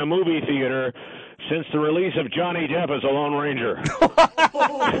tragedy in a movie theater since the release of Johnny Depp as a Lone Ranger.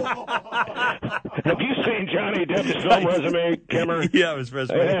 Have you seen Johnny Depp's film resume, Kimmer? Yeah, his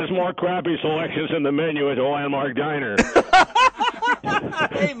resume. It has more crappy selections in the menu at the Landmark Diner.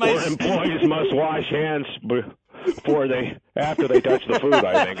 Hey, where employees must wash hands after they touch the food,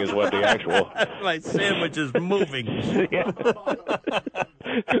 I think, is what the actual... My sandwich is moving. Yeah.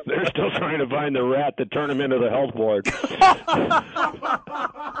 They're still trying to find the rat that turned him into the health board.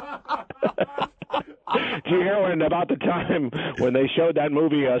 Do you hear about the time when they showed that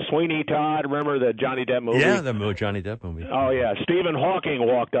movie Sweeney Todd? Remember the Johnny Depp movie? Yeah, the Johnny Depp movie. Oh, yeah. Stephen Hawking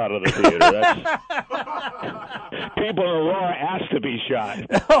walked out of the theater. People in Aurora asked to be shot.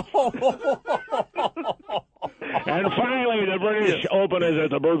 And finally, the British Open is at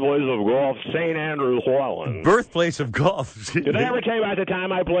the birthplace of golf, St. Andrews, Holland. Birthplace of golf. Did I ever tell you about the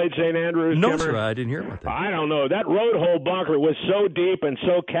time I played St. Andrews? No, Kimmer? sir, I didn't hear about that. I don't know. That road hole bunker was so deep and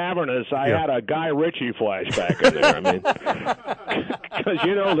so cavernous, I had a Guy Ritchie flashback in there. I mean, because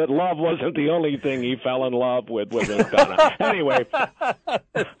you know that love wasn't the only thing he fell in love with this Donna. Anyway, I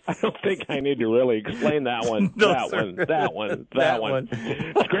don't think I need to really explain that one. No, that sir. one.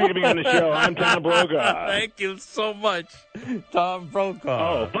 It's great to be on the show. I'm Tom Brokaw. Thank you so much, Tom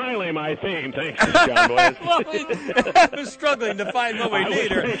Brokaw. Oh, finally my theme. Thanks, John Boyce. I was struggling to find what we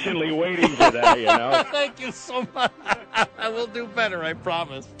need. I was patiently waiting for that, you know. Thank you so much. I will do better, I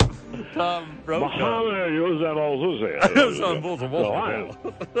promise. Tom Brokaw. Muhammad Yusuf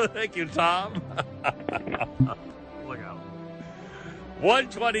Thank you, Tom. Look out.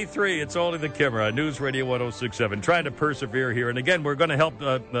 123, it's only the Kimmer, News Radio 106.7. Trying to persevere here. And again, we're going to help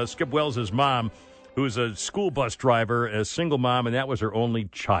Skip Wells' mom, who's a school bus driver, a single mom, and that was her only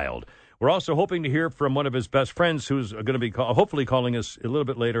child. We're also hoping to hear from one of his best friends who's going to be hopefully calling us a little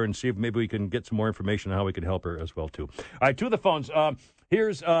bit later and see if maybe we can get some more information on how we can help her as well, too. All right, to the phones.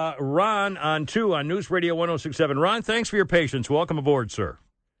 Here's Ron on News Radio 106.7. Ron, thanks for your patience. Welcome aboard, sir.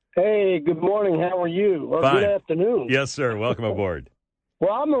 Hey, good morning. How are you? Or Fine. Good afternoon. Yes, sir. Welcome aboard.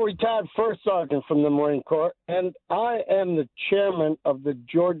 Well, I'm a retired first sergeant from the Marine Corps, and I am the chairman of the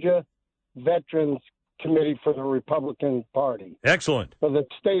Georgia Veterans Committee for the Republican Party. Excellent. For the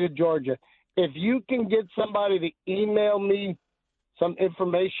state of Georgia. If you can get somebody to email me some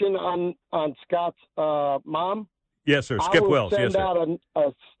information on Scott's mom. Yes, sir. Skip Wells. I will Yes, send sir. out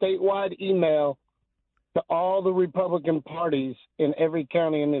a statewide email to all the Republican parties in every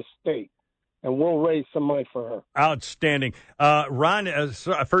county in this state. and we'll raise some money for her. Outstanding. Ron,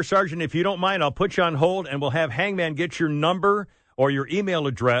 First Sergeant, if you don't mind, I'll put you on hold, and we'll have Hangman get your number or your email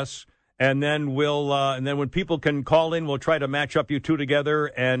address, and then when people can call in, we'll try to match up you two together,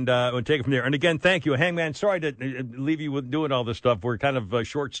 and we'll take it from there. And again, thank you, Hangman. Sorry to leave you with doing all this stuff. We're kind of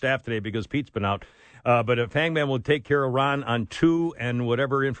short-staffed today because Pete's been out. But if Hangman will take care of Ron on 2 and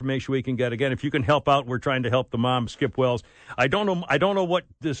whatever information we can get. Again, if you can help out, we're trying to help the mom, Skip Wells. I don't know what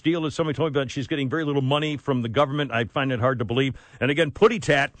this deal is. Somebody told me about she's getting very little money from the government. I find it hard to believe. And again, Putty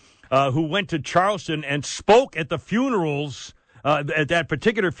Tat, who went to Charleston and spoke at the funerals, at that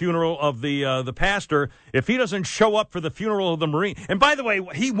particular funeral of the pastor, if he doesn't show up for the funeral of the Marine, and by the way,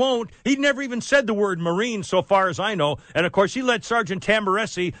 he won't. He never even said the word Marine, so far as I know. And of course, he let Sergeant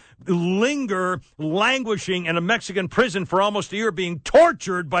Tamburesi linger, languishing in a Mexican prison for almost a year, being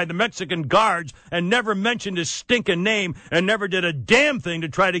tortured by the Mexican guards, and never mentioned his stinking name, and never did a damn thing to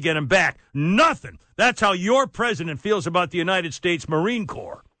try to get him back. Nothing. That's how your president feels about the United States Marine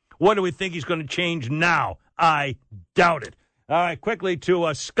Corps. What do we think he's going to change now? I doubt it. All right, quickly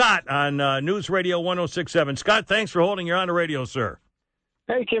to Scott on News Radio 106.7. Scott, thanks for holding. You're on the radio, sir.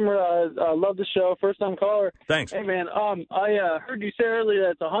 Hey, Kimmer. I love the show. First-time caller. Thanks. Hey, man, I heard you say earlier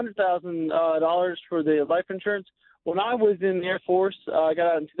that it's $100,000 for the life insurance. When I was in the Air Force, I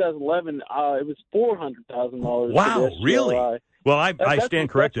got out in 2011, it was $400,000. Wow, really? Well, I that's stand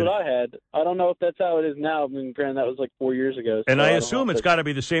corrected. That's what I had. I don't know if that's how it is now. I mean, granted, that was like 4 years ago. And I assume it's got to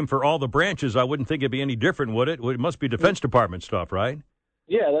be the same for all the branches. I wouldn't think it'd be any different, would it? It must be Defense Department stuff, right?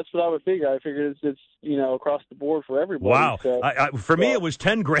 Yeah, that's what I would figure. I figured it's across the board for everybody. Wow. So, for me, it was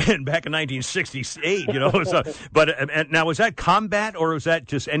 $10,000 back in 1968. So, but and now was that combat or was that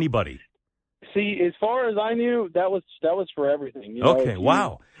just anybody? See, as far as I knew, that was for everything. Okay.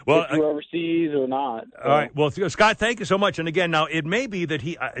 Wow. Well, if you were overseas or not. So. All right. Well, Scott, thank you so much. And again, now it may be that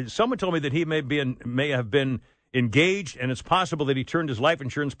someone told me that he may have been engaged, and it's possible that he turned his life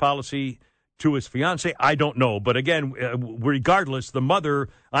insurance policy to his fiance. I don't know. But again, regardless, the mother,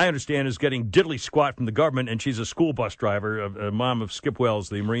 I understand, is getting diddly squat from the government, and she's a school bus driver, a mom of Skip Wells,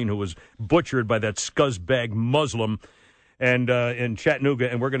 the Marine who was butchered by that scuzzbag Muslim. And in Chattanooga,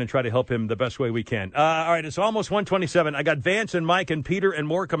 and we're going to try to help him the best way we can. All right, it's almost 1:27. I got Vance and Mike and Peter and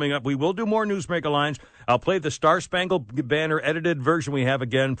more coming up. We will do more Newsmaker lines. I'll play the Star Spangled Banner edited version we have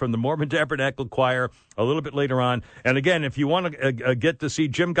again from the Mormon Tabernacle Choir a little bit later on. And again, if you want to get to see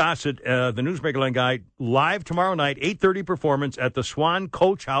Jim Gossett, the Newsmaker line guy, live tomorrow night, 8:30 performance at the Swan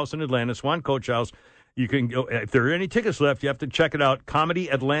Coach House in Atlanta, Swan Coach House. You can go, if there are any tickets left, you have to check it out,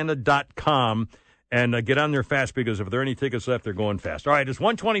 comedyatlanta.com. And get on there fast because if there are any tickets left, they're going fast. All right, it's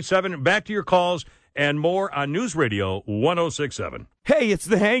 1:27. Back to your calls and more on News Radio 106.7. Hey, it's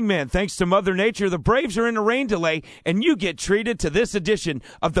the Hangman. Thanks to Mother Nature, the Braves are in a rain delay, and you get treated to this edition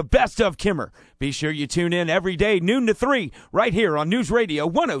of the Best of Kimmer. Be sure you tune in every day, noon to 3, right here on News Radio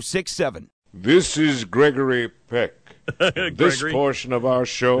 106.7. This is Gregory Peck. This portion of our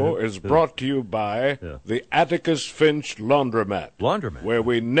show is brought to you by the Atticus Finch Laundromat, where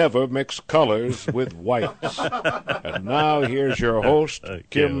we never mix colors with whites. And now here's your host,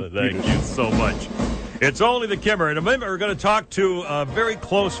 Kim Thank you so much. It's only the Kimmer. In a minute, we're going to talk to a very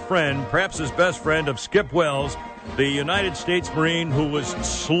close friend, perhaps his best friend, of Skip Wells, the United States Marine who was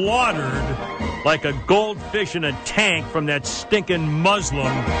slaughtered like a goldfish in a tank from that stinking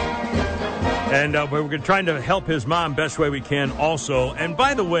Muslim. And we're trying to help his mom best way we can also. And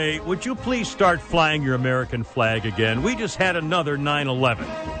by the way, would you please start flying your American flag again? We just had another 9/11.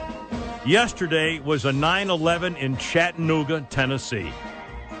 Yesterday was a 9/11 in Chattanooga, Tennessee.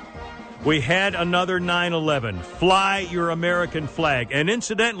 We had another 9/11. Fly your American flag. And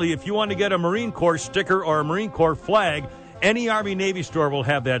incidentally, if you want to get a Marine Corps sticker or a Marine Corps flag, any Army Navy store will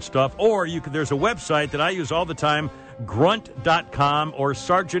have that stuff. Or there's a website that I use all the time, grunt.com or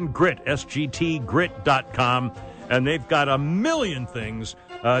Sergeant Grit, SGTgrit.com, and they've got a million things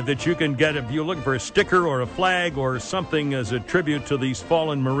that you can get if you're looking for a sticker or a flag or something as a tribute to these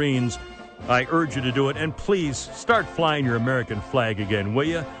fallen Marines. I urge you to do it, and please start flying your American flag again, will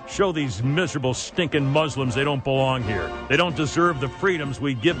you? Show these miserable, stinking Muslims they don't belong here. They don't deserve the freedoms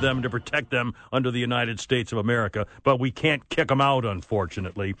we give them to protect them under the United States of America, but we can't kick them out,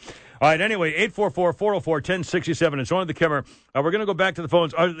 unfortunately. All right, anyway, 844-404-1067. It's only the Kimmer. We're going to go back to the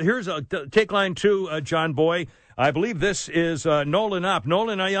phones. Here's take line 2, John Boy. I believe this is Nolan Up.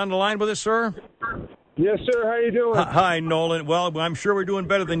 Nolan, are you on the line with us, sir? Yes, sir. How you doing? Hi, Nolan. Well, I'm sure we're doing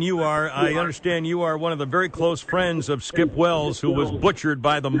better than you are. I understand you are one of the very close friends of Skip Wells, who was butchered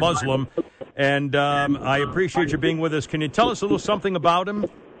by the Muslim, and I appreciate you being with us. Can you tell us a little something about him?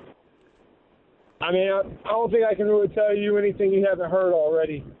 I mean, I don't think I can really tell you anything you haven't heard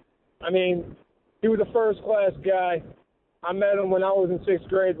already. I mean, he was a first-class guy. I met him when I was in 6th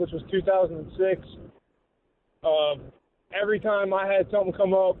grade, which was 2006. Every time I had something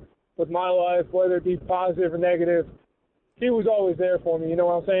come up with my life, whether it be positive or negative, he was always there for me. You know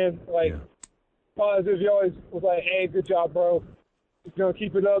what I'm saying? Like, positive, he always was like, hey, good job, bro. You're going to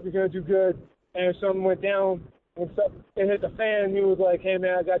keep it up. You're going to do good. And if something went down and it hit the fan, he was like, hey,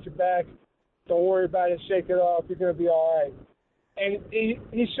 man, I got your back. Don't worry about it. Shake it off. You're going to be all right. And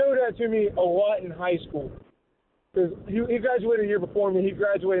he showed that to me a lot in high school. Because he graduated a year before me. He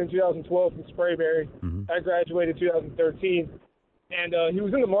graduated in 2012 from Sprayberry. Mm-hmm. I graduated in 2013. And he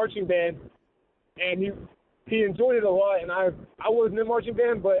was in the marching band. And he enjoyed it a lot. And I wasn't in the marching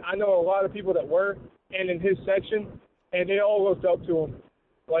band, but I know a lot of people that were, and in his section. And they all looked up to him.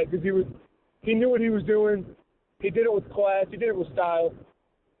 Like, because he knew what he was doing. He did it with class. He did it with style.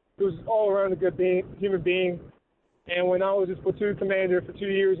 He was all around a good human being. And when I was his platoon commander for 2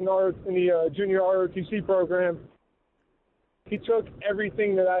 years in the junior ROTC program, he took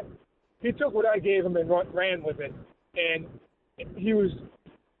everything he took what I gave him and ran with it. And he was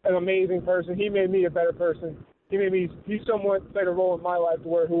an amazing person. He made me a better person. He somewhat played a role in my life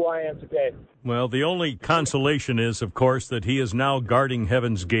to who I am today. Well, the only consolation is, of course, that he is now guarding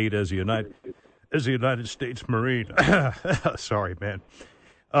Heaven's Gate as a United States Marine. Sorry, man.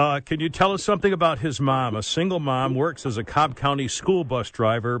 Can you tell us something about his mom? A single mom, works as a Cobb County school bus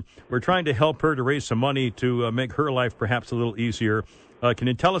driver. We're trying to help her to raise some money to make her life perhaps a little easier. Can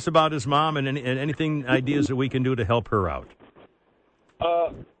you tell us about his mom and anything, ideas that we can do to help her out?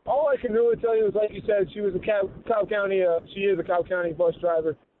 All I can really tell you is, like you said, she was a Cobb County. She is a Cobb County bus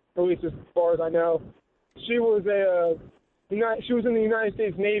driver, at least as far as I know. She was she was in the United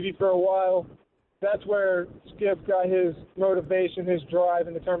States Navy for a while. That's where Skip got his motivation, his drive,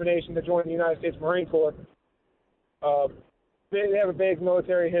 and determination to join the United States Marine Corps. They have a big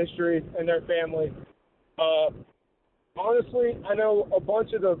military history in their family. Honestly, I know a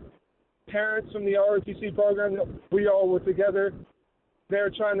bunch of the parents from the ROTC program that we all were together. They're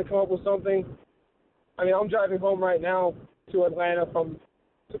trying to come up with something. I mean, I'm driving home right now to Atlanta from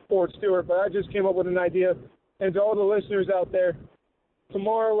Fort Stewart, but I just came up with an idea. And to all the listeners out there,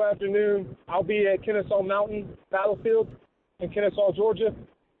 tomorrow afternoon, I'll be at Kennesaw Mountain Battlefield in Kennesaw, Georgia.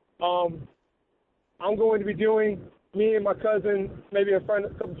 I'm going to be doing, me and my cousin, maybe a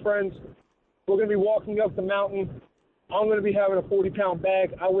couple friends, we're going to be walking up the mountain. I'm going to be having a 40-pound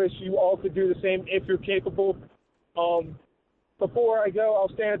bag. I wish you all could do the same if you're capable. Before I go, I'll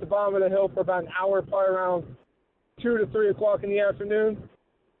stand at the bottom of the hill for about an hour, probably around 2 to 3 o'clock in the afternoon.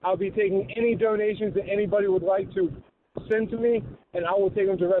 I'll be taking any donations that anybody would like to send to me, and I will take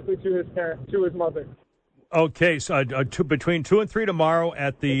them directly to his mother. Okay, so between 2 and 3 tomorrow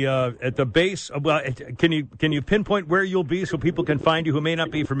at the base. Well, can you pinpoint where you'll be so people can find you who may not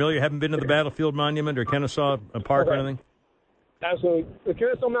be familiar, haven't been to the Battlefield Monument or Kennesaw Park or anything? Absolutely. The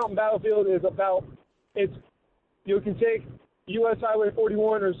Kennesaw Mountain Battlefield is you can take U.S. Highway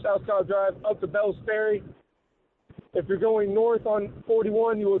 41 or South Cobb Drive up to Bell's Ferry. If you're going north on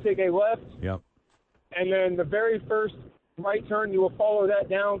 41, you will take a left. Yep. And then the very first right turn, you will follow that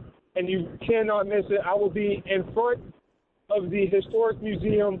down, and you cannot miss it. I will be in front of the Historic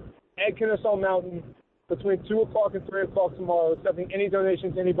Museum at Kennesaw Mountain between 2 o'clock and 3 o'clock tomorrow, accepting any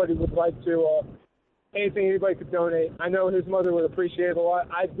donations anybody would like to, anything anybody could donate. I know his mother would appreciate it a lot.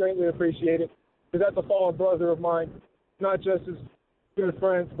 I'd greatly appreciate it, because that's a fallen brother of mine, not just as good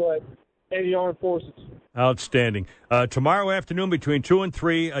friends, but in the armed forces. Outstanding. Tomorrow afternoon between 2 and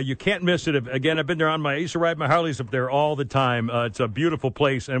 3, you can't miss it. Again, I've been there I used to ride my Harleys up there all the time. It's a beautiful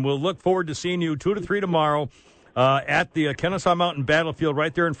place, and we'll look forward to seeing you 2 to 3 tomorrow at the Kennesaw Mountain Battlefield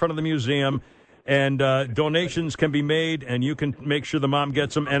right there in front of the museum. And donations can be made, and you can make sure the mom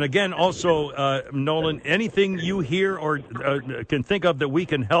gets them. And again, also, Nolan, anything you hear or can think of that we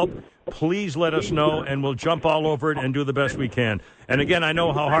can help, please let us know, and we'll jump all over it and do the best we can. And again, I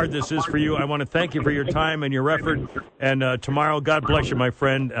know how hard this is for you. I want to thank you for your time and your effort. And tomorrow, God bless you, my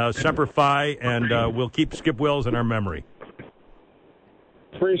friend. Semper Fi, and we'll keep Skip Wells in our memory.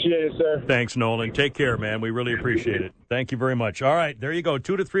 Appreciate it, sir. Thanks, Nolan. Take care, man. We really appreciate it. Thank you very much. All right, there you go.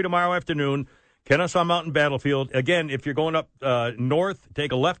 2 to 3 tomorrow afternoon. Kennesaw Mountain Battlefield. Again, if you're going up north,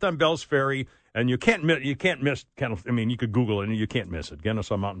 take a left on Bell's Ferry, and you can't miss. You could Google it, and you can't miss it.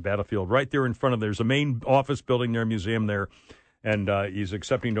 Kennesaw Mountain Battlefield, right there in front of. There's a main office building there, museum there, and he's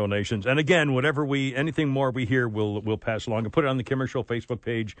accepting donations. And again, anything more we hear, we'll pass along and put it on the Kimmer Show Facebook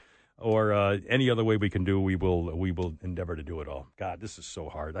page, or any other way we can do. We will endeavor to do it all. God, this is so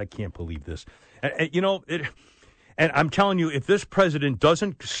hard. I can't believe this. And I'm telling you, if this president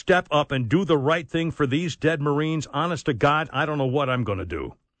doesn't step up and do the right thing for these dead Marines, honest to God, I don't know what I'm going to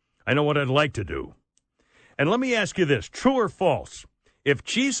do. I know what I'd like to do. And let me ask you this, true or false? If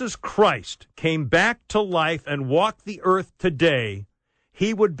Jesus Christ came back to life and walked the earth today,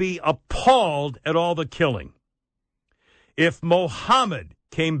 he would be appalled at all the killing. If Mohammed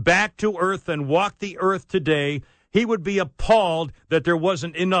came back to earth and walked the earth today, he would be appalled that there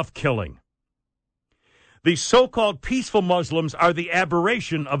wasn't enough killing. The so-called peaceful Muslims are the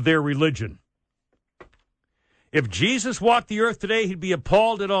aberration of their religion. If Jesus walked the earth today, he'd be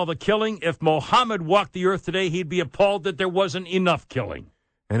appalled at all the killing. If Mohammed walked the earth today, he'd be appalled that there wasn't enough killing.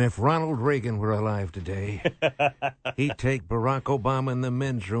 And if Ronald Reagan were alive today, he'd take Barack Obama in the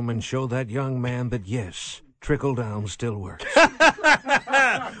men's room and show that young man that, yes, trickle down still works.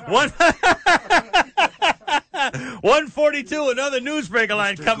 142, another newsbreaker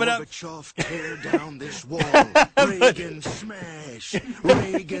line coming up. Gorbachev, tear down this wall. Reagan smash.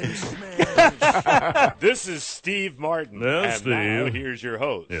 Reagan smash. This is Steve Martin. Yes, and Steve. now here's your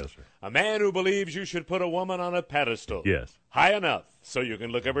host. Yes, sir. A man who believes you should put a woman on a pedestal. Yes. High enough so you can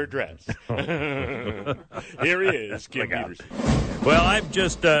look at her dress. Here he is, Kim Peterson. Well, I've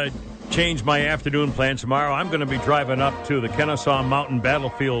just changed my afternoon plan. Tomorrow I'm going to be driving up to the Kennesaw Mountain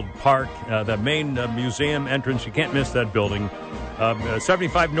Battlefield Park, the main museum entrance. You can't miss that building.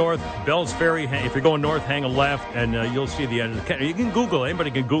 75 North, Bells Ferry. If you're going north, hang a left, and you'll see the end. You can Google.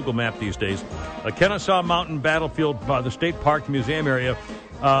 Anybody can Google map these days. Kennesaw Mountain Battlefield, the state park, the museum area.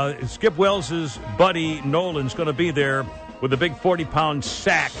 Skip Wells's buddy Nolan's going to be there with a big 40-pound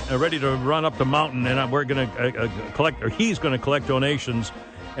sack ready to run up the mountain, and we're going to collect, or he's going to collect donations,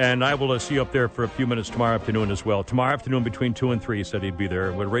 and I will see you up there for a few minutes tomorrow afternoon as well. Tomorrow afternoon between 2 and 3, he said he'd be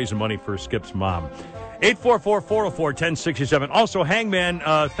there. We're raising money for Skip's mom. 844-404-1067. Also, Hangman,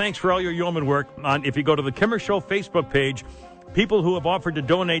 thanks for all your yeoman work. If you go to the Kimmer Show Facebook page, people who have offered to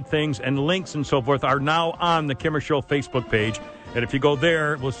donate things and links and so forth are now on the Kimmer Show Facebook page. And if you go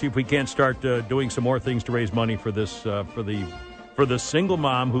there, we'll see if we can't start doing some more things to raise money for this for the single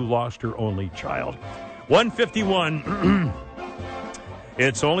mom who lost her only child. 151.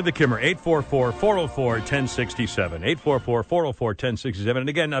 It's only the Kimmer. 844-404-1067. 844-404-1067. And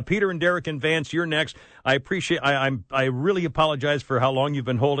again, Peter and Derek and Vance, you're next. I appreciate. I really apologize for how long you've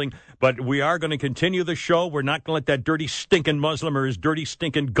been holding, but we are going to continue the show. We're not going to let that dirty, stinking Muslim or his dirty,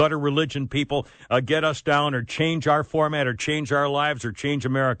 stinking gutter religion people get us down or change our format or change our lives or change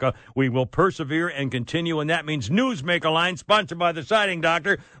America. We will persevere and continue, and that means Newsmaker Line, sponsored by the Siding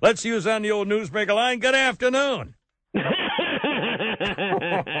Doctor. Let's use on the old Newsmaker Line. Good afternoon.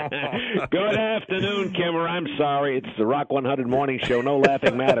 Good afternoon, Kimmer. I'm sorry. It's the Rock 100 Morning Show. No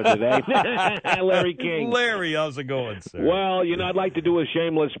laughing matter today. Larry King. Larry, how's it going, sir? Well, I'd like to do a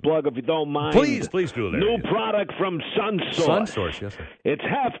shameless plug, if you don't mind. Please do, Larry. New product from SunSource. SunSource, yes, sir. It's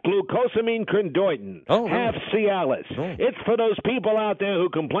half glucosamine chondroitin, half Cialis. Oh. It's for those people out there who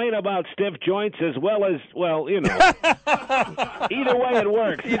complain about stiff joints as well as, either way it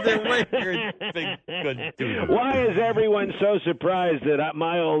works. Either way, you're a big good dude. Why is everyone so surprised that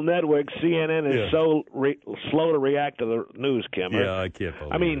my old network, CNN, is so slow to react to the news, Kimmer? Yeah, I can't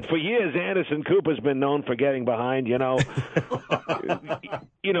believe it. For years, Anderson Cooper's been known for getting behind,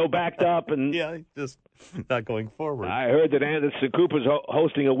 backed up and... Yeah, just not going forward. I heard that Anderson Cooper's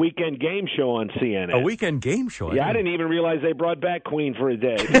hosting a weekend game show on CNN. A weekend game show? Yeah, I didn't even realize they brought back Queen for a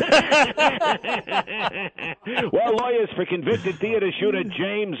day. Well, lawyers for convicted theater shooter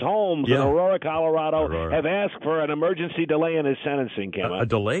James Holmes in Aurora, Colorado, have asked for an emergency delay in his sentencing, Kimmer. A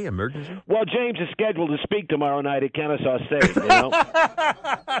delay? Emergency? Well, James is scheduled to speak tomorrow night at Kennesaw State,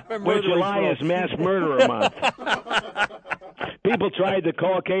 where July is Mass Murderer Month. People tried to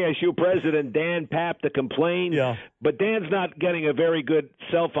call KSU President Dan Papp to complain, but Dan's not getting a very good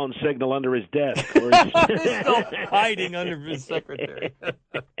cell phone signal under his desk. He's still hiding under his secretary.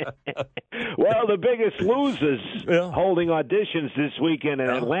 Well, the biggest losers holding auditions this weekend in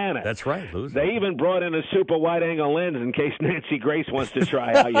Atlanta. That's right, losers. They even brought in a super wide-angle lens in case Nancy Grace wants to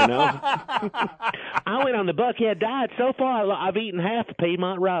try out, I went on the Buckhead diet. So far, I've eaten half of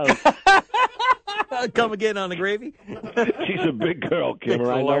Piedmont Road. Come again on the gravy? She's a big girl,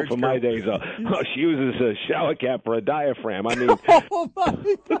 Kimmer. I know from my days. She uses a shower cap for a diaphragm. I mean...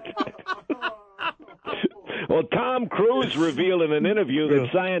 Well, Tom Cruise revealed in an interview that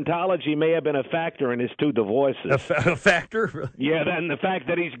Scientology may have been a factor in his two divorces. A factor? Yeah, then the fact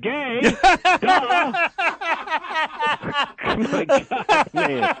that he's gay. Duh. My God,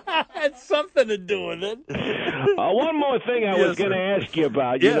 man. Had something to do with it. One more thing I was going to ask you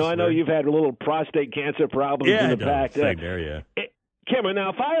about. I know you've had a little prostate cancer problems in the past. Same there, Kim, Kimmer,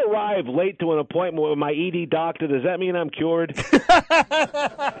 now if I arrive late to an appointment with my ED doctor, does that mean I'm cured?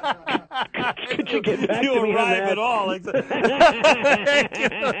 Could you get back to me on that? At all.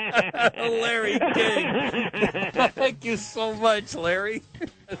 Larry King. Thank you so much, Larry.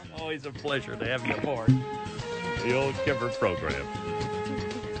 It's always a pleasure to have you aboard the old Kimmer program.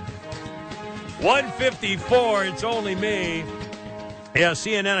 154, it's only me. Yeah,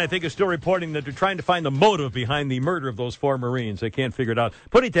 CNN, I think, is still reporting that they're trying to find the motive behind the murder of those 4 Marines. They can't figure it out.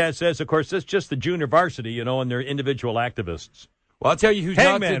 Putty-Tat says, of course, it's just the junior varsity, and they're individual activists. Well, I'll tell you who's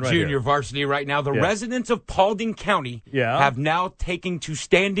Hangman not the right junior here. varsity right now. The residents of Paulding County have now taken to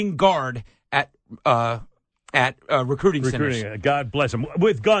standing guard at recruiting centers. God bless them.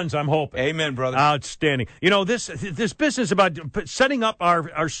 With guns, I'm hoping. Amen, brother. Outstanding. This business about setting up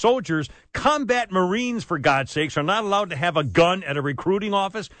our soldiers, combat Marines, for God's sakes, are not allowed to have a gun at a recruiting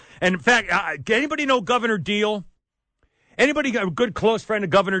office. And, in fact, anybody know Governor Deal? Anybody got a good close friend of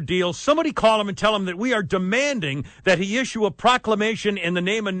Governor Deal? Somebody call him and tell him that we are demanding that he issue a proclamation in the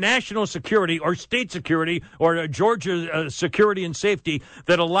name of national security or state security or Georgia security and safety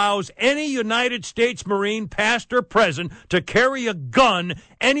that allows any United States Marine, past or present, to carry a gun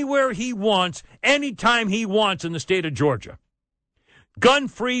anywhere he wants, anytime he wants in the state of Georgia.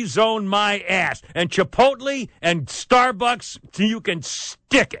 Gun-free zone my ass. And Chipotle and Starbucks, you can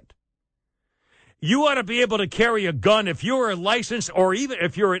stick it. You ought to be able to carry a gun if you're a licensed, or even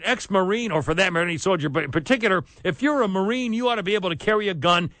if you're an ex-Marine, or for that matter, any soldier, but in particular, if you're a Marine, you ought to be able to carry a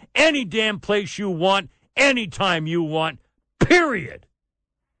gun any damn place you want, anytime you want, period.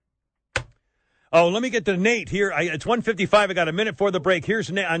 Oh, let me get to Nate here. It's 1:55. I got a minute for the break.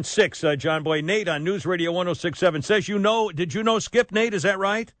 Here's Nate on 6, John Boy. Nate on News Radio 106.7 says, did you know Skip, Nate? Is that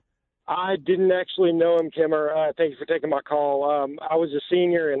right? I didn't actually know him, Kimmer. Thank you for taking my call. I was a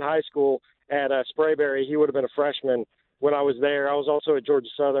senior in high school at Sprayberry. He would have been a freshman when I was there. I was also at Georgia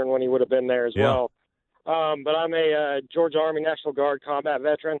Southern when he would have been there as well. But I'm a Georgia Army National Guard combat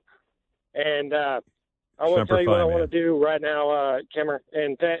veteran, and I want to tell you what I want to do right now, Kimmer,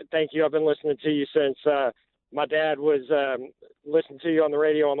 and thank you. I've been listening to you since my dad was listening to you on the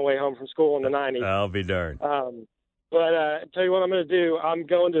radio on the way home from school in the 90s. I'll be darned. But tell you what I'm going to do. I'm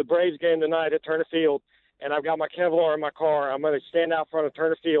going to the Braves game tonight at Turner Field, and I've got my Kevlar in my car. I'm going to stand out front of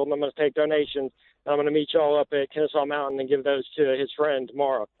Turner Field, and I'm going to take donations. I'm going to meet y'all up at Kennesaw Mountain and give those to his friend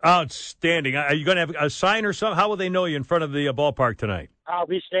tomorrow. Outstanding. Are you going to have a sign or something? How will they know you in front of the ballpark tonight? I'll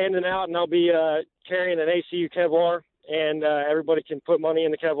be standing out, and I'll be carrying an ACU Kevlar, and everybody can put money in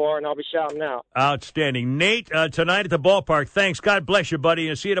the Kevlar, and I'll be shouting out. Outstanding. Nate, tonight at the ballpark, thanks. God bless you, buddy,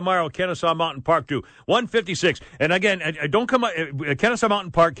 and see you tomorrow at Kennesaw Mountain Park, too. 1:56. And again, don't come up, Kennesaw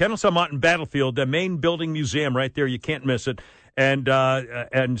Mountain Park, Kennesaw Mountain Battlefield, the main building museum right there. You can't miss it.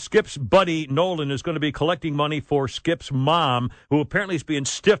 And Skip's buddy Nolan is going to be collecting money for Skip's mom, who apparently is being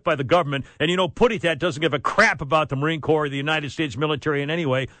stiffed by the government. And Putty-Tat doesn't give a crap about the Marine Corps or the United States military in any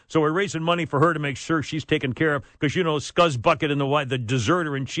way. So we're raising money for her to make sure she's taken care of, because Scuzz Bucket and the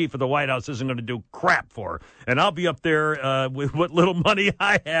deserter in chief of the White House isn't going to do crap for her. And I'll be up there with what little money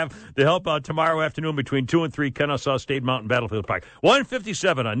I have to help out tomorrow afternoon between 2 and 3, Kennesaw State Mountain Battlefield Park.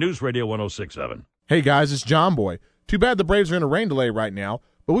 1:57 on News Radio 106.7. Hey guys, it's John Boy. Too bad the Braves are in a rain delay right now,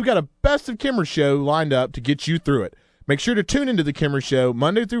 but we've got a Best of Kimmer show lined up to get you through it. Make sure to tune into the Kimmer show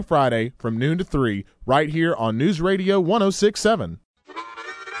Monday through Friday from noon to 3 right here on News Radio 106.7.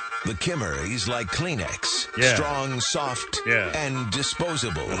 The Kimmer is like Kleenex. Strong, soft, and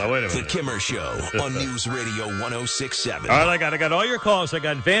disposable. The Kimmer Show on News Radio 106.7. All right, I got all your calls. I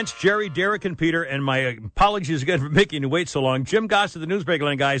got Vance, Jerry, Derek, and Peter, and my apologies again for making you wait so long. Jim Goss of the Newsbreak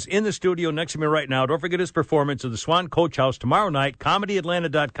Line guys in the studio next to me right now. Don't forget his performance at the Swan Coach House tomorrow night.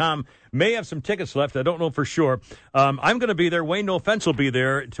 ComedyAtlanta.com may have some tickets left. I don't know for sure. I'm going to be there. Wayne No Offense will be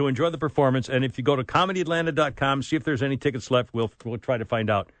there to enjoy the performance. And if you go to ComedyAtlanta.com, see if there's any tickets left. We'll try to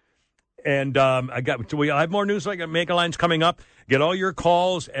find out. And I have more news like Mega Lines coming up. Get all your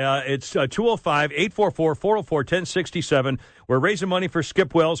calls. It's 205-844-404-1067. We're raising money for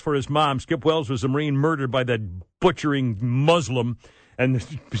Skip Wells for his mom. Skip Wells was a Marine murdered by that butchering Muslim. And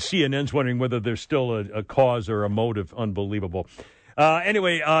CNN's wondering whether there's still a cause or a motive. Unbelievable.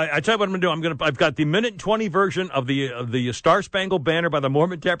 Anyway, I tell you what I'm going to do. I've got the minute 20 version of the Star Spangled Banner by the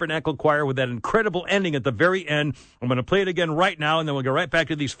Mormon Tabernacle Choir with that incredible ending at the very end. I'm going to play it again right now, and then we'll go right back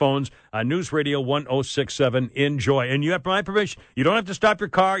to these phones on News Radio 106.7. Enjoy. And you have my permission. You don't have to stop your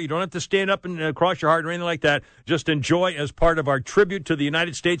car. You don't have to stand up and cross your heart or anything like that. Just enjoy as part of our tribute to the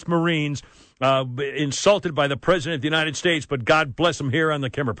United States Marines, insulted by the President of the United States, but God bless them here on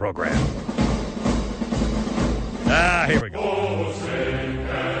the Kimmer program. Here we go.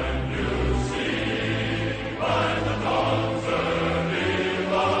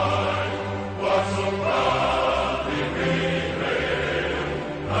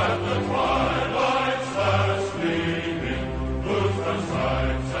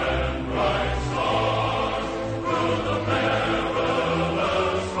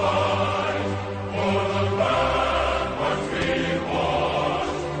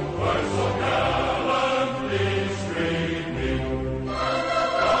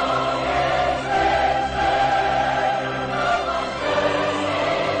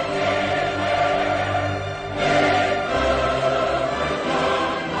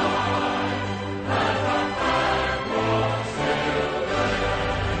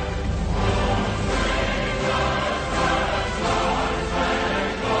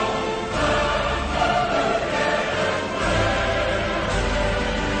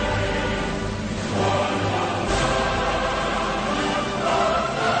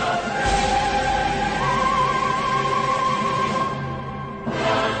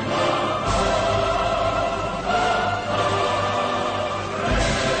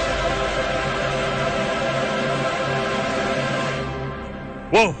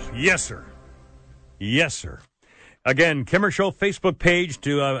 Yes, sir. Yes, sir. Again, Kimmer Show Facebook page.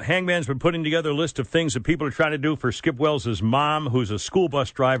 Hangman's been putting together a list of things that people are trying to do for Skip Wells' mom, who's a school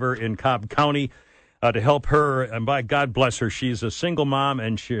bus driver in Cobb County, to help her. And by God bless her, she's a single mom,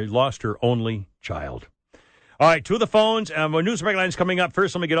 and she lost her only child. All right, to the phones. News break line's coming up.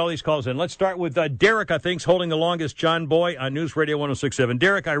 First, let me get all these calls in. Let's start with Derek, I think, is holding the longest. John Boy on News Radio 106.7.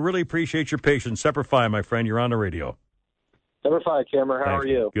 Derek, I really appreciate your patience. Semper Fi, my friend. You're on the radio. Semper Fi, Kimmer. How are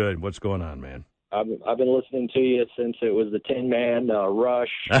you? Good. What's going on, man? I've been listening to you since it was the Tin Man, Rush,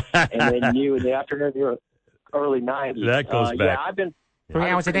 and then you in the afternoon, you're early 90s. That goes back. Yeah, I've been 3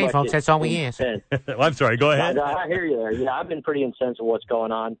 hours a day, folks. That's all we is. Well, I'm sorry. Go ahead. I hear you there. Yeah, I've been pretty incensed with what's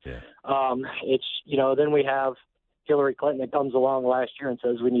going on. Yeah. It's, then we have Hillary Clinton that comes along last year and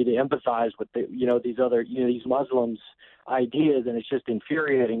says we need to empathize with these other, these Muslims' ideas, and it's just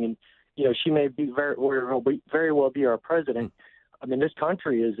infuriating. And, she may be very well be our president. I mean, this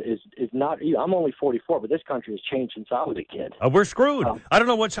country is not. I'm only 44, but this country has changed since I was a kid. We're screwed. I don't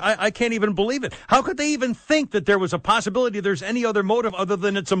know I can't even believe it. How could they even think that there was a possibility there's any other motive other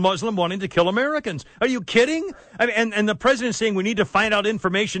than it's a Muslim wanting to kill Americans? Are you kidding? I mean, and the president saying we need to find out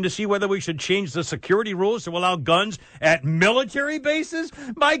information to see whether we should change the security rules to allow guns at military bases?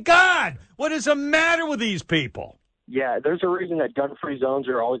 My God, what is the matter with these people? Yeah, there's a reason that gun-free zones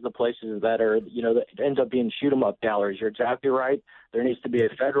are always the places that are, that ends up being shoot-'em-up galleries. You're exactly right. There needs to be a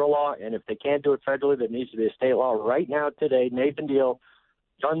federal law, and if they can't do it federally, there needs to be a state law right now today. Nathan Deal,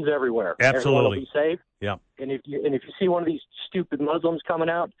 guns everywhere. Absolutely. Everyone will be safe. Yeah. And if you see one of these stupid Muslims coming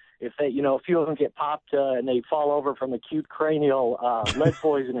out, if they, a few of them get popped and they fall over from acute cranial lead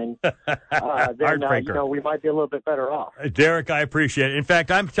poisoning, then we might be a little bit better off. Derek, I appreciate it. In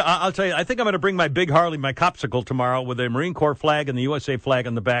fact, I'll tell you, I think I'm going to bring my big Harley, my Copsicle, tomorrow with a Marine Corps flag and the USA flag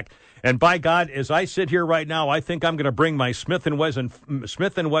on the back. And by God, as I sit here right now, I think I'm going to bring my Smith & Wesson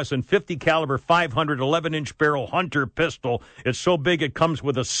 50 caliber 500 11-inch barrel Hunter pistol. It's so big it comes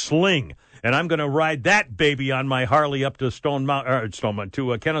with a sling. And I'm going to ride that baby on my Harley up to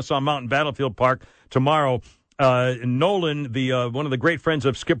Kennesaw Mountain Battlefield Park tomorrow. Nolan, one of the great friends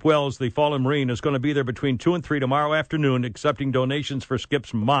of Skip Wells, the fallen Marine, is going to be there between 2 and 3 tomorrow afternoon, accepting donations for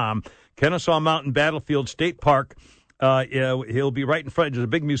Skip's mom. Kennesaw Mountain Battlefield State Park. He'll be right in front. There's a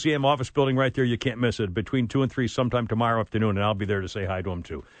big museum office building right there. You can't miss it. Between 2 and 3 sometime tomorrow afternoon, and I'll be there to say hi to him,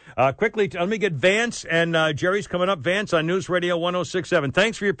 too. Quickly, let me get Vance, and Jerry's coming up. Vance on News Radio 106.7.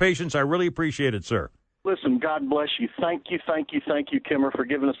 Thanks for your patience. I really appreciate it, sir. Listen, God bless you. Thank you, Kimmer, for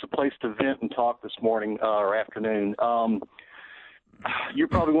giving us a place to vent and talk this morning or afternoon. You're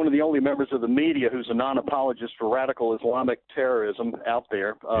probably one of the only members of the media who's a non-apologist for radical Islamic terrorism out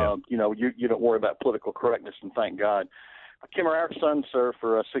there. You don't worry about political correctness, and thank God. Kimmer, our son served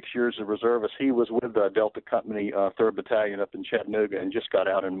for 6 years as a reservist. He was with Delta Company, 3rd Battalion up in Chattanooga, and just got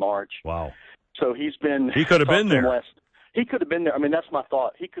out in March. Wow. So he could have been there. He could have been there. I mean, that's my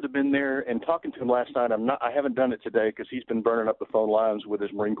thought. He could have been there. And talking to him last night, I haven't done it today because he's been burning up the phone lines with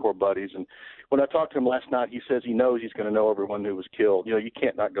his Marine Corps buddies. And when I talked to him last night, he says he knows he's going to know everyone who was killed. You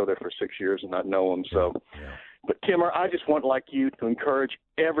can't not go there for 6 years and not know them. So, But Kimmer, I just want, like you, to encourage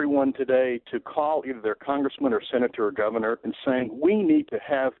everyone today to call either their congressman or senator or governor and saying we need to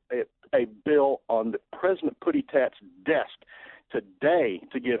have a bill on the President Puttitat's desk today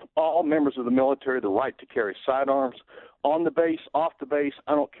to give all members of the military the right to carry sidearms on the base, off the base,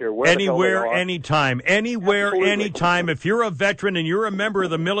 I don't care where anywhere, the hell they are. Anywhere, Absolutely. anytime. If you're a veteran and you're a member of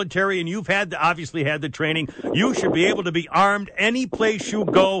the military and you've obviously had the training, you should be able to be armed any place you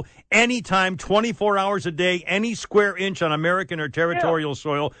go, anytime, 24 hours a day, any square inch on American or territorial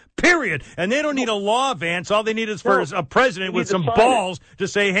soil, period. And they don't need a law, Vance. All they need is for a president with some balls to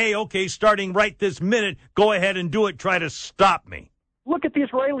say, hey, okay, starting right this minute, go ahead and do it. Try to stop me. Look at the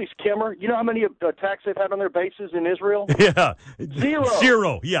Israelis, Kimmer. You know how many attacks they've had on their bases in Israel? Yeah.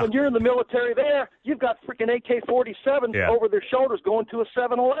 Zero, yeah. When you're in the military there, you've got freaking AK-47s over their shoulders going to a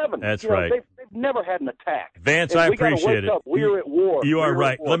 7-Eleven. That's right. They've never had an attack. Vance, and I we appreciate wake up. We are at war. You are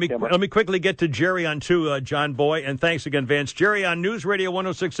right. War, let me quickly get to Jerry on 2, John Boy, and thanks again, Vance. Jerry on News Radio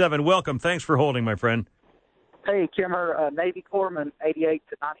 106.7. Welcome. Thanks for holding, my friend. Hey, Kimmer, Navy Corpsman, 88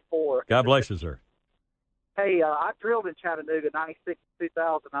 to 94. God bless you, sir. Hey, I drilled in Chattanooga, 96 to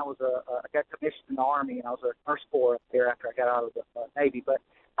 2000. I got commissioned in the Army, and I was a nurse corps up there after I got out of the Navy. But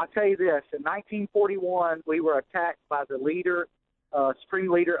I'll tell you this, in 1941, we were attacked by the supreme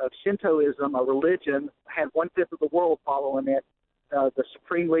leader of Shintoism, a religion, had 1/5 of the world following it, the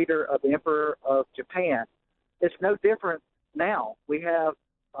supreme leader of the Emperor of Japan. It's no different now. We have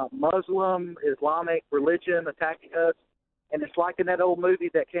Muslim, Islamic religion attacking us. And it's like in that old movie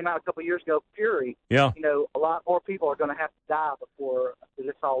that came out a couple of years ago, Fury. Yeah. You know, a lot more people are going to have to die before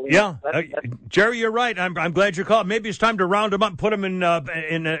this all ends. Yeah, Jerry, you're right. I'm glad you called. Maybe it's time to round them up and put them in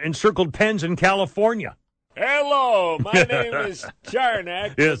encircled pens in California. Hello, my name is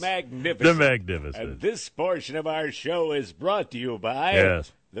Charnak, Yes, the Magnificent. the Magnificent. And this portion of our show is brought to you by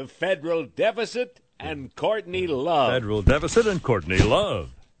the Federal Deficit and Courtney Love. Federal Deficit and Courtney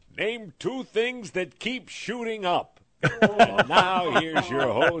Love. Name 2 things that keep shooting up. And now here's your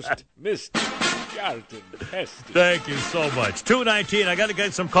host, Mr. Charlton Heston. Thank you so much. 2:19. I got to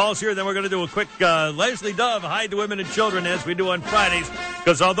get some calls here. Then we're going to do a quick Leslie Dove, Hide the Women and Children, as we do on Fridays.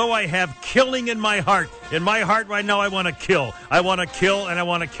 Because although I have killing in my heart right now, I want to kill. I want to kill, and I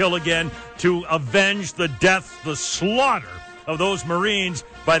want to kill again to avenge the death, the slaughter of those Marines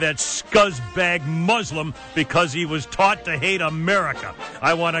by that scuzzbag Muslim because he was taught to hate America.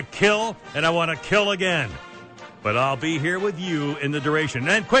 I want to kill, and I want to kill again. But I'll be here with you in the duration.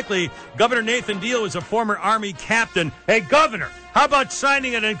 And quickly, Governor Nathan Deal is a former Army captain. Hey, Governor, how about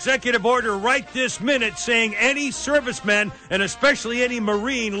signing an executive order right this minute saying any serviceman, and especially any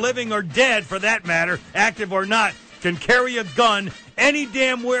Marine, living or dead for that matter, active or not, can carry a gun any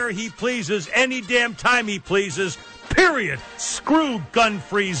damn where he pleases, any damn time he pleases, period. Screw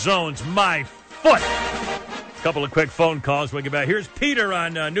gun-free zones, my foot. Couple of quick phone calls. We'll get back. Here's Peter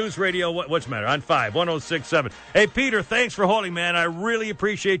on News Radio. What's the matter? On 5-1067. Hey, Peter, thanks for holding, man. I really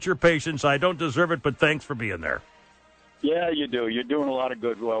appreciate your patience. I don't deserve it, but thanks for being there. Yeah, you do. You're doing a lot of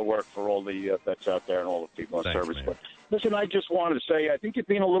good work for all the vets out there and all the people in service. Man. But listen, I just wanted to say I think you're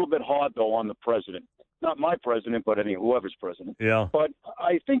being a little bit hard, though, on the president. Not my president, but whoever's president. Yeah. But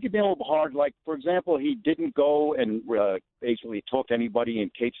I think it'd be a little hard. Like, for example, he didn't go and basically talk to anybody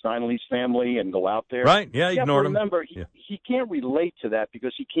in Kate Steinley's family and go out there. Right, yeah, ignored him. Remember, he can't relate to that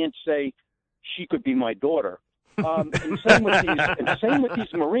because he can't say she could be my daughter. And same with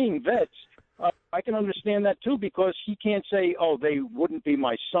these Marine vets. I can understand that, too, because he can't say, oh, they wouldn't be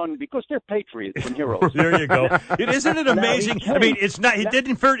my son, because they're patriots and heroes. There you go. Isn't it amazing? I mean, it's not. He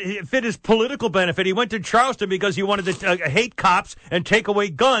didn't fit his political benefit. He went to Charleston because he wanted to hate cops and take away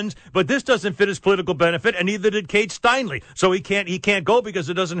guns, but this doesn't fit his political benefit, and neither did Kate Steinley. So he can't go because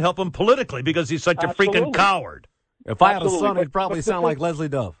it doesn't help him politically because he's such a freaking coward. If I had a son, he'd probably sound like Leslie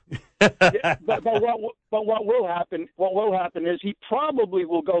Dove. But what will happen? What will happen is he probably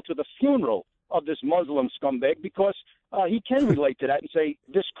will go to the funeral of this Muslim scumbag because he can relate to that and say,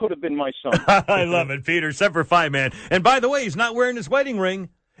 this could have been my son. I love it, Peter. Semper Fi, man. And by the way, he's not wearing his wedding ring.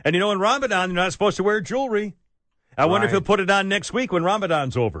 And in Ramadan, you're not supposed to wear jewelry. I wonder if he'll put it on next week when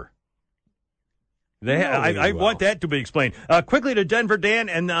Ramadan's over. I want that to be explained. Quickly to Denver Dan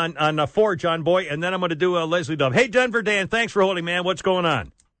and on 4, John Boy, and then I'm going to do Leslie Dove. Hey, Denver Dan, thanks for holding, man. What's going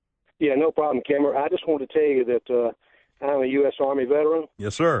on? Yeah, no problem, Kimmer. I just wanted to tell you that I'm a U.S. Army veteran.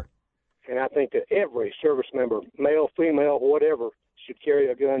 Yes, sir. And I think that every service member, male, female, whatever, should carry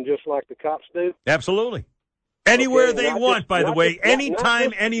a gun just like the cops do. Absolutely. Anywhere they want, by the way.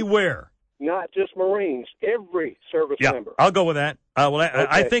 Anytime, anywhere. Not just Marines. Every service member. I'll go with that.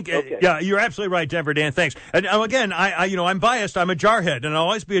 I think, you're absolutely right, Denver Dan. Thanks. And again, I'm biased. I'm a jarhead, and I'll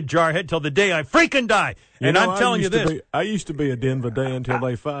always be a jarhead till the day I freaking die. And I'm telling you this. I used to be a Denver Dan until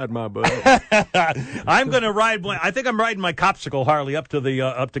they fired my butt. I'm going to ride. I think I'm riding my Copsicle Harley up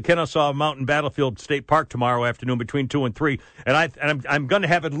to Kennesaw Mountain Battlefield State Park tomorrow afternoon between 2 and 3. And I'm going to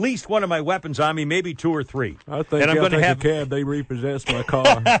have at least one of my weapons on me, maybe 2 or 3. I think I'm going to have a cab. They repossessed my car.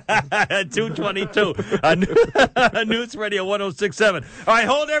 222 News Radio 106.7. All right,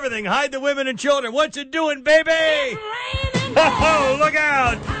 hold everything. Hide the women and children. What's it doing, baby? Oh, look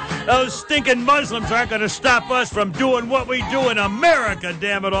out. Those stinking Muslims aren't going to stop us from doing what we do in America,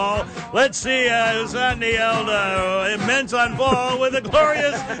 damn it all. Let's see who's on the old men's on ball with the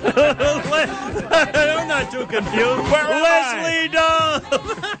glorious... I'm not too confused. Leslie Dove.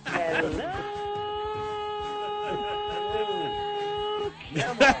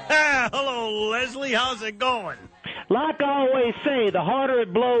 Hello, Leslie. How's it going? Like I always say, the harder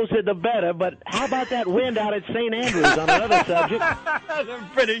it blows, the better. But how about that wind out at St. Andrews on another subject? The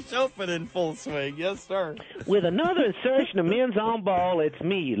British Open in full swing. Yes, sir. With another insertion of Men's on Ball, it's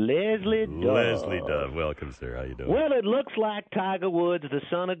me, Leslie Dove. Leslie Dove. Welcome, sir. How you doing? Well, it looks like Tiger Woods, the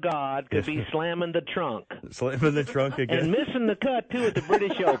son of God, could be slamming the trunk. Slamming the trunk again. And missing the cut, too, at the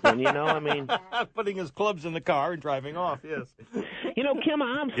British Open, Putting his clubs in the car and driving off, yes. Kim,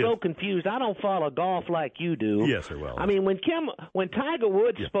 I'm so confused. I don't follow golf like you do. Yes, sir. Well, I mean, when Tiger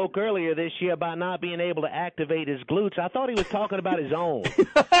Woods spoke earlier this year about not being able to activate his glutes, I thought he was talking about his own.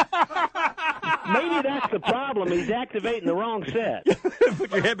 Maybe that's the problem. He's activating the wrong set.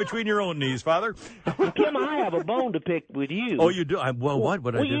 Put your head between your own knees, Father. Kim, I have a bone to pick with you. Oh, you do? Well, what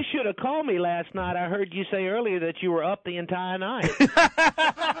would I do? Well, you should have called me last night. I heard you say earlier that you were up the entire night.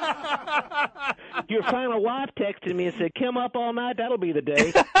 Your final wife texted me and said, Kim up all night? That'll be the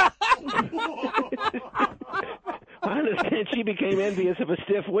day. I understand she became envious of a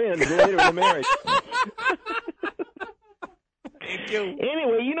stiff wind later in the marriage. Thank you.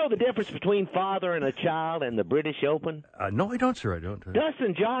 Anyway, you know the difference between father and a child and the British Open? No, I don't, sir. I don't.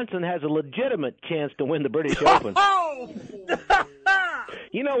 Dustin Johnson has a legitimate chance to win the British Open.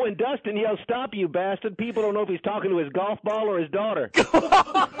 You know, when Dustin yells, "Stop, you bastard," people don't know if he's talking to his golf ball or his daughter.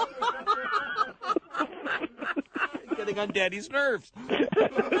 Getting on Daddy's nerves.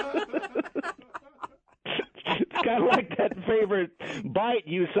 It's kind of like that favorite bite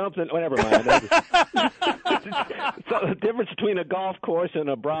you something. Oh, never mind. So the difference between a golf course and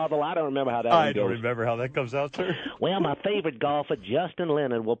a brothel, I don't remember how that I one don't goes. remember how that comes out, sir. Well, my favorite golfer, Justin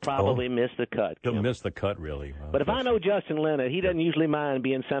Leonard, will probably miss the cut. He'll Kim. miss the cut, really. Well, But if I know Justin Leonard, he doesn't usually mind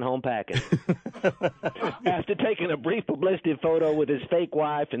being sent home packing. After taking a brief publicity photo with his fake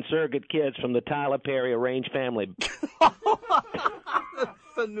wife and surrogate kids from the Tyler Perry arranged family.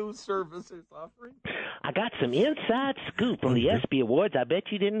 The new service is offering. I got some inside scoop from the ESPY Awards I bet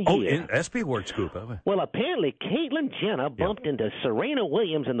you didn't hear. Oh, ESPY Award scoop. Well, apparently Caitlyn Jenner bumped into Serena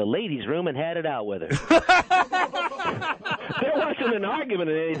Williams in the ladies' room and had it out with her. There wasn't an argument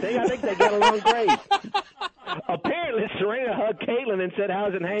or anything. I think they got along great. Apparently Serena hugged Caitlyn and said,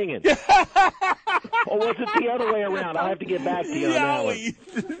 "How's it hanging?" Or was it the other way around? I'll have to get back to you on that one.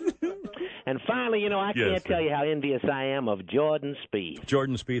 And finally, I can't tell you how envious I am of Jordan Spieth.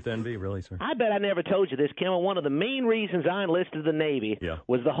 Jordan Spieth envy, really, sir? I bet I never told you this, Kim. One of the main reasons I enlisted the Navy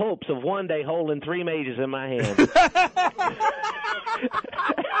was the hopes of one day holding 3 majors in my hand.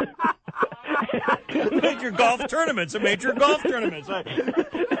 Major golf tournaments. Leslie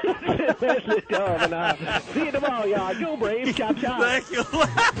Dove and I. See you tomorrow, y'all. Go Braves. Chop, chop. Thank you.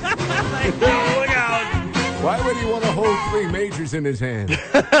 Thank you. Look out. Why would he want to hold 3 majors in his hand?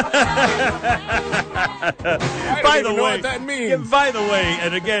 By the way, what that means. Yeah, by the way,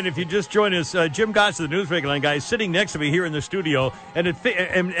 and again, if you just join us, Jim Goss, the Newsmaker Line guy, is sitting next to me here in the studio. And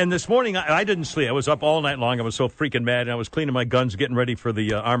this morning, I didn't sleep. I was up all night long. I was so freaking mad, and I was cleaning my guns, getting ready for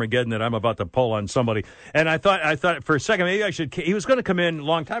the Armageddon that I'm about to pull on somebody. And I thought for a second, maybe I should. He was going to come in a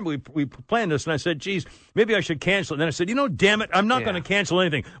long time. We planned this, and I said, "Geez, maybe I should cancel it." And then I said, damn it, I'm not going to cancel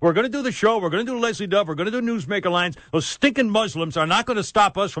anything. We're going to do the show. We're going to do Leslie Dove. We're going to do Newsmaker Lines. Those stinking Muslims are not going to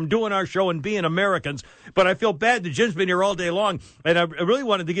stop us from doing our show and being Americans. But I feel bad that Jim's been here all day long, and I really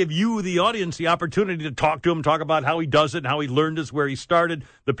wanted to give you, the audience, the opportunity to talk to him, talk about how he does it and how he learned this, where he started,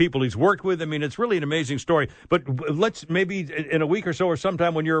 the people he's worked with. I mean, it's really an amazing story. But let's maybe in a week or so or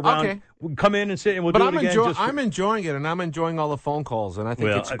sometime when you're around, come in and sit and we'll do it again. I'm enjoying it, and I'm enjoying all the phone calls, and I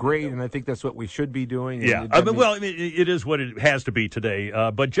think it's great, and I think that's what we should be doing. Yeah, it is what it has to be today.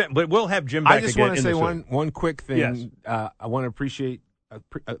 But we'll have Jim back again. I just want to say one quick thing. Yes. I want to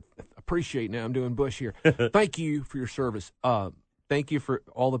appreciate. Now I'm doing Bush here. Thank you for your service. Thank you for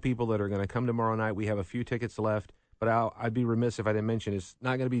all the people that are going to come tomorrow night. We have a few tickets left, but I'd be remiss if I didn't mention it's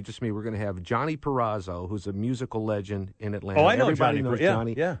not going to be just me. We're going to have Johnny Perazzo, who's a musical legend in Atlanta. Oh, I know Everybody Johnny. knows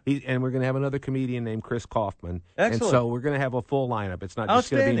Johnny. Yeah. And we're going to have another comedian named Chris Kaufman. Excellent. And so we're going to have a full lineup. It's not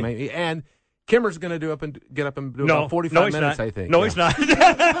just going to be me. And Kimmer's going to get up and do about 45 minutes, I think. No, he's not. No,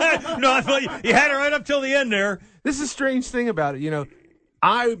 you had it right up till the end there. This is a strange thing about it.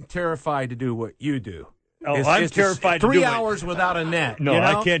 I'm terrified to do what you do. Oh, I'm terrified to do 3 hours without a net. No,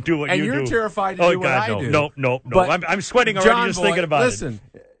 I can't do what you do. And you're terrified to do what I do. No. But I'm sweating already just thinking about it.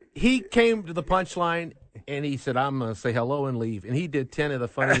 He came to the punchline, and he said, "I'm going to say hello and leave." And he did 10 of the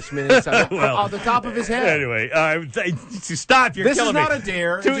funniest minutes off the top of his head. Anyway, stop. You're killing me. This is not a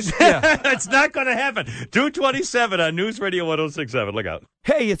dare. It's not going to happen. 2:27 on News Radio 106.7. Look out.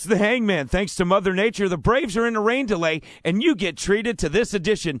 Hey, it's the Hangman. Thanks to Mother Nature, the Braves are in a rain delay, and you get treated to this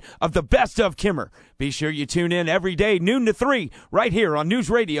edition of the Best of Kimmer. Be sure you tune in every day, noon to 3, right here on News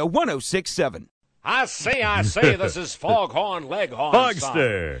Radio 106.7. I say, this is Foghorn Leghorn.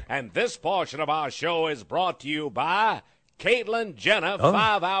 Fogster. And this portion of our show is brought to you by Caitlyn Jenner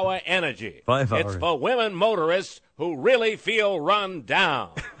 5-Hour Energy. 5 hours. It's for women motorists who really feel run down.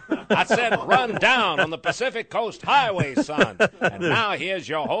 I said run down on the Pacific Coast Highway, son. And now here's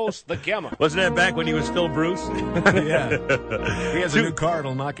your host, the Kimmer. Wasn't that back when he was still Bruce? Yeah. He has a new car.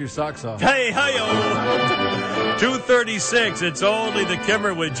 It'll knock your socks off. Hey, hi-yo. 2:36. It's only the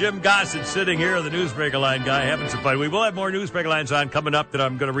Kimmer with Jim Gossett sitting here, the Newsbreaker Line guy, having some fun. We will have more Newsbreaker Lines on coming up that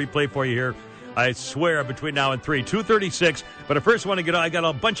I'm going to replay for you here I swear, between now and 3. 2:36. But I first want to get on. I got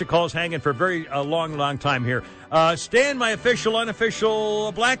a bunch of calls hanging for a very long time here. Stan, my official,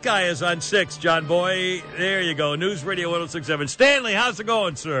 unofficial black guy, is on 6, John Boy. There you go. News Radio 106.7. Stanley, how's it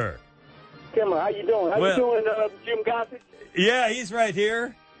going, sir? Kimmer, how you doing? How you doing, Jim Gossett? Yeah, he's right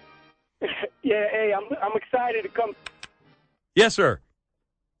here. Yeah, hey, I'm excited to come. Yes, sir.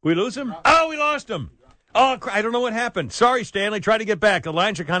 We lose him? Oh, we lost him. Oh, I don't know what happened. Sorry, Stanley. Try to get back. The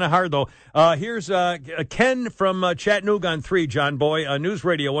lines are kind of hard, though. Here's Ken from Chattanooga on 3, John Boy, News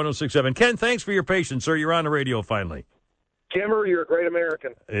Radio 106.7. Ken, thanks for your patience, sir. You're on the radio finally. Kimmer, you're a great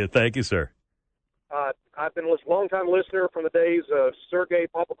American. Thank you, sir. I've been a long-time listener from the days of Sergei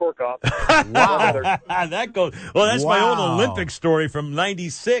Popokorkov. Wow. That goes. Well, that's my old Olympic story from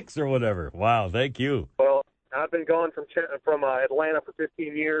 '96 or whatever. Wow, thank you. Well, I've been gone from Atlanta for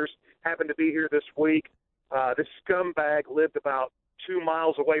 15 years. Happened to be here this week. This scumbag lived about 2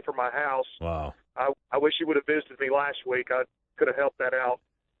 miles away from my house. Wow. I wish he would have visited me last week. I could have helped that out.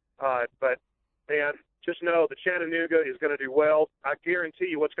 But, man, just know that Chattanooga is going to do well. I guarantee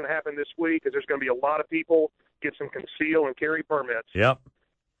you what's going to happen this week is there's going to be a lot of people get some conceal and carry permits. Yep.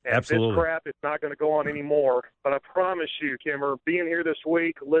 And Absolutely. this crap is not going to go on anymore. But I promise you, Kimmer, being here this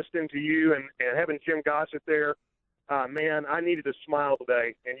week, listening to you and having Jim Gossett there, man, I needed to smile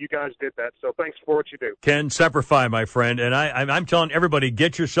today, and you guys did that. So thanks for what you do. Ken, Semper Fi, my friend. And I'm telling everybody,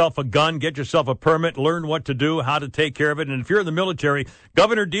 get yourself a gun, get yourself a permit, learn what to do, how to take care of it. And if you're in the military,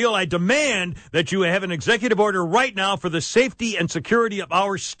 Governor Deal, I demand that you have an executive order right now for the safety and security of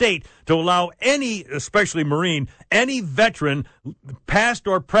our state to allow any, especially Marine, any veteran, past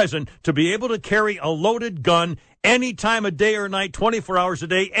or present, to be able to carry a loaded gun any time of day or night, 24 hours a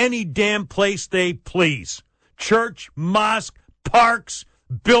day, any damn place they please. Church, mosque, parks,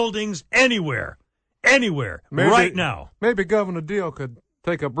 buildings, anywhere, right now. Maybe Governor Deal could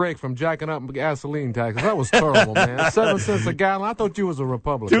take a break from jacking up gasoline taxes. That was terrible, man. 7 cents a gallon. I thought you was a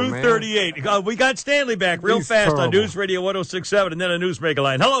Republican, man. 2:38. We got Stanley back real fast on News Radio 106.7 and then a Newsmaker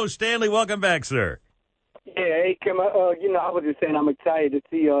line. Hello, Stanley. Welcome back, sir. Yeah, hey, Kim, I was just saying I'm excited to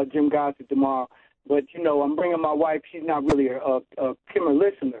see Jim Gossett tomorrow. But, I'm bringing my wife. She's not really a Kimmer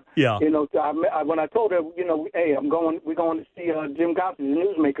listener. Yeah. So when I told her, hey, we're going to see Jim Gossett, the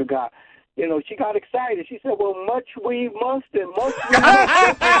newsmaker guy. She got excited. She said, well, much we must and much we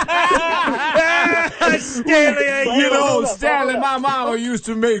must. Stanley, my mama used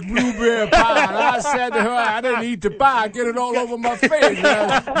to make blueberry pie, and I said to her, I didn't eat the pie, get it all over my face.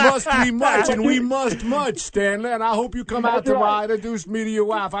 Must we much, and we must much, Stanley, and I hope you come out tomorrow and introduce me to your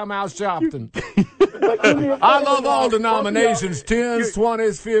wife. I'm out shopping. I love all denominations, 10s,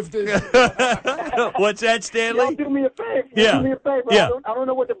 20s, 50s. What's that, Stanley? Y'all do me a favor. Yeah. Do me a favor. Yeah. I don't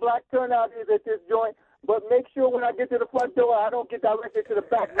know what the black turnout is at this joint, but make sure when I get to the front door, I don't get directed to the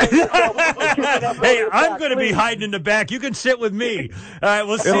back. Hey, I'm going to be hiding in the back. You can sit with me. All right,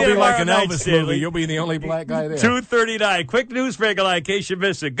 we'll see you It'll be like an tomorrow Elvis night, movie. You'll be the only black guy there. 2:39. Quick Newsmaker line in case you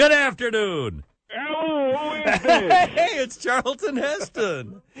missed it. Good afternoon. Hello, who is this? Hey, it's Charlton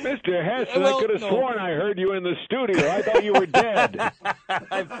Heston. Mr. Heston, I could have sworn I heard you in the studio. I thought you were dead.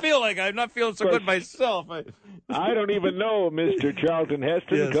 I feel like I'm not feeling so good myself. I don't even know Mr. Charlton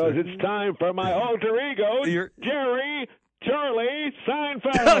Heston because it's time for my alter ego, Jerry Charlie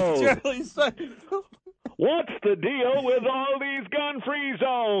Seinfeld. Charlie Seinfeld. What's the deal with all these gun-free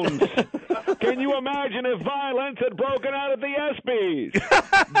zones? Can you imagine if violence had broken out at the ESPYs?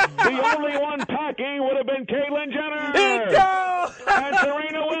 The only one packing would have been Caitlyn Jenner and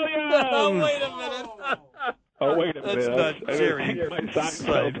Serena Williams. Oh, wait a minute. Oh, wait a minute. That's not Jerry. My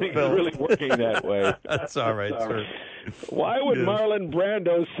Seinfeld thing is really working that way. That's all right, sir. Why would Marlon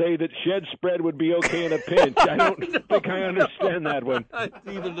Brando say that shed spread would be okay in a pinch? I don't think I understand that one.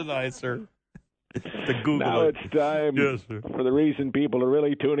 Neither did I, sir. Google now it's time for the reason people are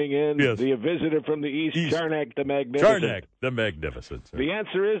really tuning in. Yes. The visitor from the East, Charnak the Magnificent. Charnak the Magnificent, sir. The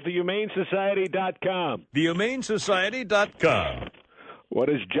answer is thehumanesociety.com. Thehumanesociety.com. What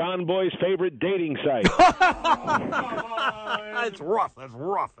is John Boy's favorite dating site? It's rough. That's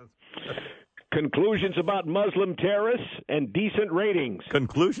rough. Conclusions about Muslim terrorists and decent ratings.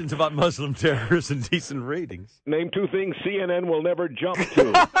 Conclusions about Muslim terrorists and decent ratings. Name 2 things CNN will never jump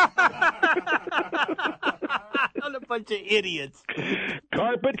to. What a bunch of idiots.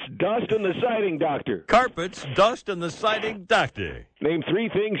 Carpets, dust, and the siding doctor. Carpets, dust, and the siding doctor. Name 3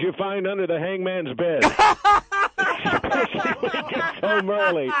 things you find under the hangman's bed. Especially when it gets home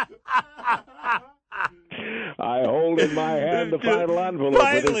early. I hold in my hand the final envelope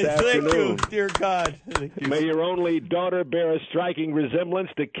for this afternoon. Thank you, dear God. Thank you. May your only daughter bear a striking resemblance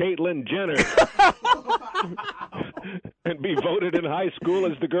to Caitlyn Jenner. and be voted in high school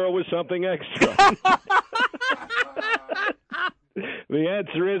as the girl with something extra? The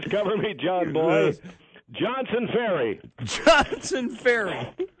answer is, cover me, John Boy, Johnson Ferry. Johnson Ferry.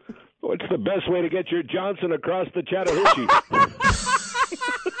 What's the best way to get your Johnson across the Chattahoochee?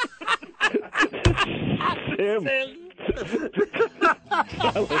 Sam.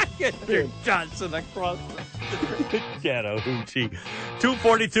 Get your Johnson across the Chattahoochee.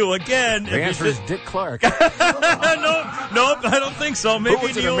 242 again. The answer is Dick Clark. Nope, I don't think so. Maybe Who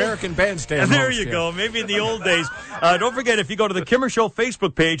was in an the American bandstand. There you go. Maybe in the old days. Don't forget, if you go to the Kimmer Show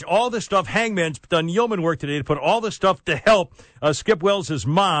Facebook page, all the stuff, Hangman's done yeoman work today to put all the stuff to help Skip Wells'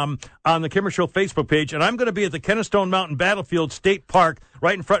 mom on the Kimmer Show Facebook page. And I'm going to be at the Kennestone Mountain Battlefield State Park,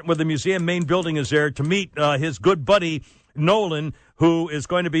 right in front where the museum main building is there, to meet his good buddy, Nolan, who is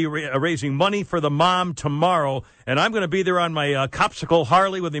going to be raising money for the mom tomorrow. And I'm going to be there on my Copsicle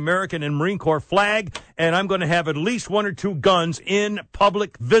Harley with the American and Marine Corps flag. And I'm going to have at least 1 or 2 guns in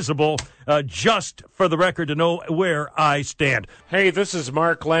public visible, just for the record to know where I stand. Hey, this is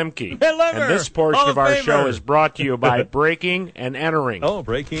Mark Lemke. Hey, Lever. And this portion Hall of our Famer. show is brought to you by Breaking and Entering. Oh,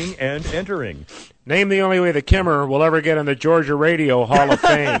 breaking and entering. Name the only way the Kimmer will ever get in the Georgia Radio Hall of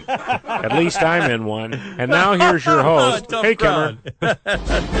Fame. At least I'm in one. And now here's your host. Hey, Kimmer.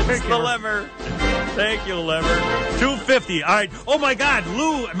 It's the Lever. Thank you, Lever. 250. All right. Oh, my God.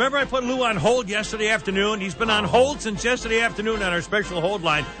 Lou. Remember I put Lou on hold yesterday afternoon? He's been on hold since yesterday afternoon on our special hold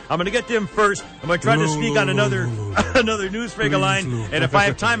line. I'm going to get to him first. I'm going to try to sneak on another Newsmaker line. And if I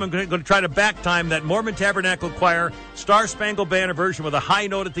have time, I'm going to try to back time that Mormon Tabernacle Choir Star Spangled Banner version with a high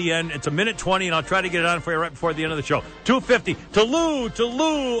note at the end. It's 1:20, and I'll try to get it on for you right before the end of the show. 250. To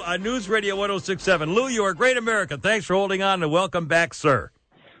Lou on News Radio 106.7. Lou, you are great America. Thanks for holding on, and welcome back, sir.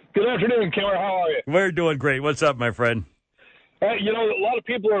 Good afternoon, Kimmer. How are you? We're doing great. What's up, my friend? You know, a lot of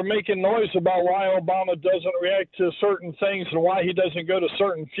people are making noise about why Obama doesn't react to certain things and why he doesn't go to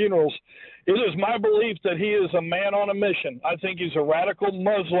certain funerals. It is my belief that he is a man on a mission. I think he's a radical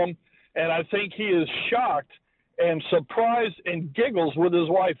Muslim, and I think he is shocked and surprised and giggles with his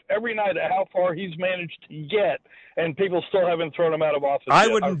wife every night at how far he's managed to get, and people still haven't thrown him out of office. I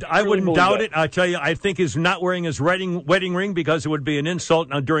wouldn't doubt it. I tell you, I think he's not wearing his wedding ring because it would be an insult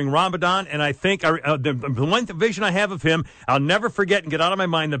during Ramadan. And I think the one vision I have of him, I'll never forget and get out of my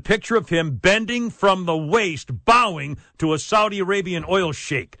mind the picture of him bending from the waist, bowing to a Saudi Arabian oil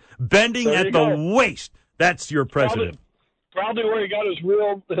sheikh, bending at the waist. That's your president. Probably where he got his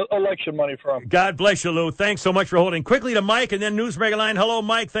real election money from. God bless you, Lou. Thanks so much for holding. Quickly to Mike and then Newsmaker line. Hello,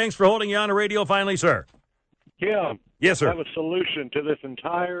 Mike. Thanks for holding you on the radio finally, sir. Kim. Yes, sir. I have a solution to this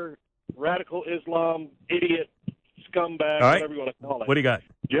entire radical Islam idiot scumbag, right. whatever you want to call it. What do you got?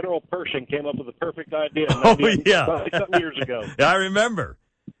 General Pershing came up with the perfect idea. Some years ago. I remember.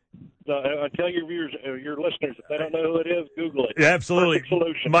 I tell your viewers, your listeners, if they don't know who it is, Google it. Yeah, absolutely. Perfect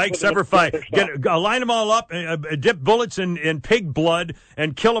solution. Mike, Semper Fi. Line them all up, dip bullets in pig blood,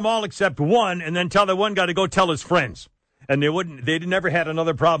 and kill them all except one, and then tell the one guy to go tell his friends. And they never had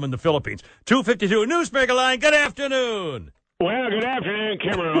another problem in the Philippines. 252 Newsmaker line. Good afternoon. Well, good afternoon,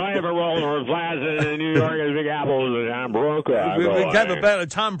 Kimmer. I have a Waldorf Plaza in New York as Big Apple with Tom Brokaw. We got about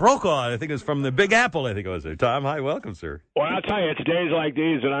Tom Brokaw. I think it was from the Big Apple. I think it was there. Tom, hi, welcome, sir. Well, I'll tell you, it's days like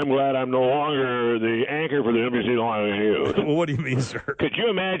these that I'm glad I'm no longer the anchor for the NBC News. Well, what do you mean, sir? Could you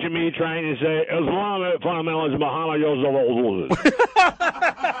imagine me trying to say Islamic fundamentalists Muhammad Yusuf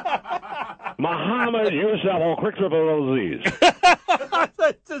Muhammad Yusuf al-Disease.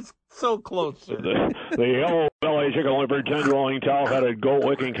 That's just so close, sir. The yellow belly chicken liver tender-rolling towel-headed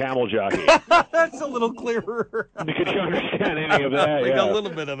goat-licking camel jockey. That's a little clearer. Could you understand any of that? A little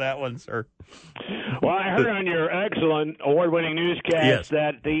bit of that one, sir. Well, I heard on your excellent award-winning newscast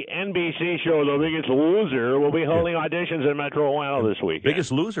that the NBC show The Biggest Loser will be holding auditions in Metro Atlanta this week.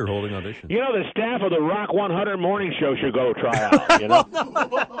 Biggest Loser holding auditions. You know, the staff of the Rock 100 morning show should go try out, you know?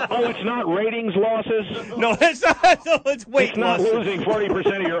 Oh, it's not ratings losses? No, it's not. No, it's weight It's not losses. losing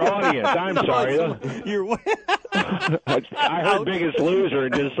 40% of your audience. I'm sorry. You're I heard Biggest Loser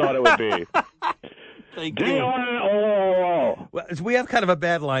and just thought it would be. Thank you. Well, we have kind of a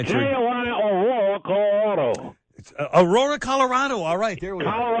bad line, sir. Aurora, Colorado. Aurora, Colorado. All right, there we go.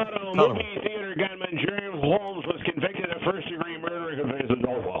 Colorado movie theater gunman James Holmes was convicted of first-degree murder in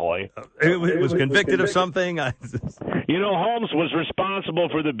It was convicted of something. You know, Holmes was responsible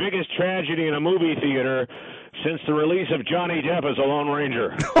for the biggest tragedy in a movie theater since the release of Johnny Depp as a Lone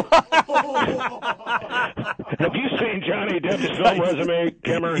Ranger. Have you seen Johnny Depp's film resume,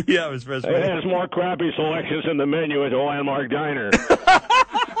 Kimmer? Yeah, it was resume. It has more crappy selections in the menu at the Landmark Diner.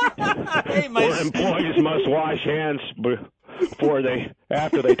 Hey, where employees must wash hands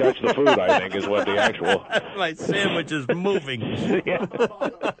after they touch the food, I think, is what the actual. My sandwich is moving. Yeah.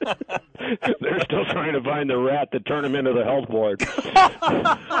 They're still trying to find the rat that turned him into the health board.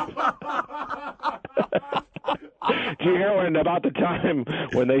 Did you hear about the time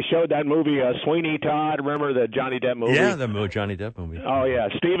when they showed that movie Sweeney Todd? Remember the Johnny Depp movie? Yeah, the Johnny Depp movie. Oh, yeah.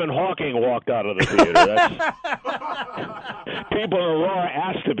 Stephen Hawking walked out of the theater. People in Aurora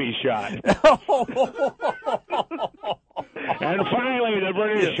asked to be shot. And finally, the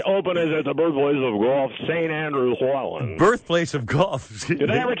British Open is at the birthplace of golf, St. Andrews, Holland. Birthplace of golf. Did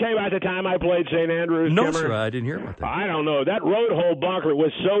I ever tell you about the time I played St. Andrews? No, Kimmer? sir, I didn't hear about that. I don't know. That road hole bunker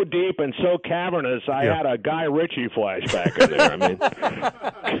was so deep and so cavernous, I had a Guy Ritchie flashback in there. I mean,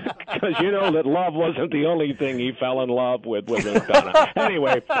 because you know that love wasn't the only thing he fell in love with Miss Donna.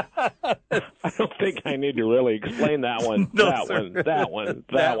 Anyway, I don't think I need to really explain that one. No, that sir.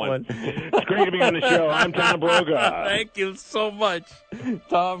 one. It's great to be on the show. I'm Tom Brokaw. Thank you so much,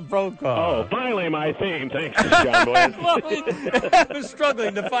 Tom Brokaw. Oh, finally my theme. Thanks, John Boyd. I was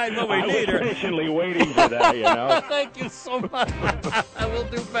struggling to find what we need. I was patiently waiting for that, you know. Thank you so much. I will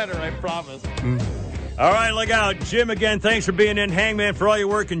do better, I promise. All right, look out. Jim, again, thanks for being in. Hangman, for all your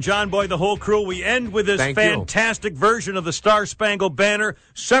work, and John Boy, the whole crew. We end with this fantastic version of the Star Spangled Banner.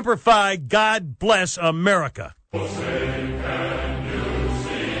 Semper Fi, God bless America.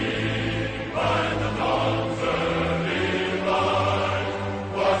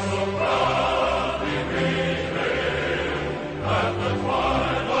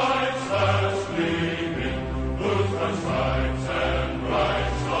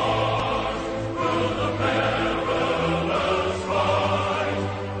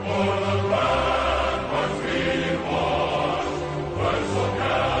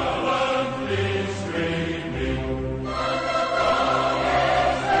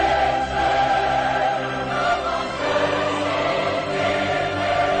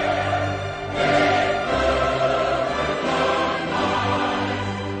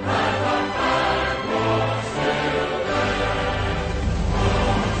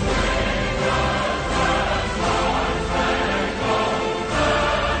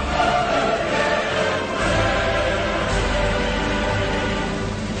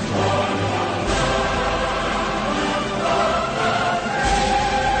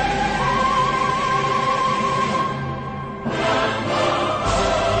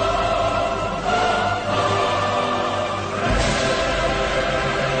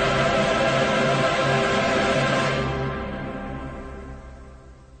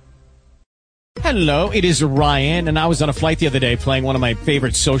 Hello, it is Ryan, and I was on a flight the other day playing one of my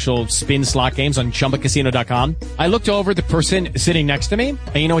favorite social spin slot games on ChumbaCasino.com. I looked over at the person sitting next to me,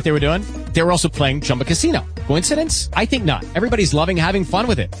 and you know what they were doing? They were also playing Chumba Casino. Coincidence? I think not. Everybody's loving having fun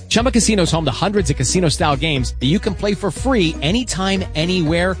with it. Chumba Casino is home to hundreds of casino-style games that you can play for free anytime,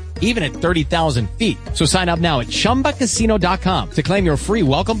 anywhere, even at 30,000 feet. So sign up now at ChumbaCasino.com to claim your free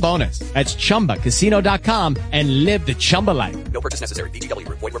welcome bonus. That's ChumbaCasino.com and live the Chumba life. No purchase necessary. VGW.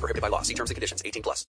 Void where prohibited by law. See terms and conditions. 18+.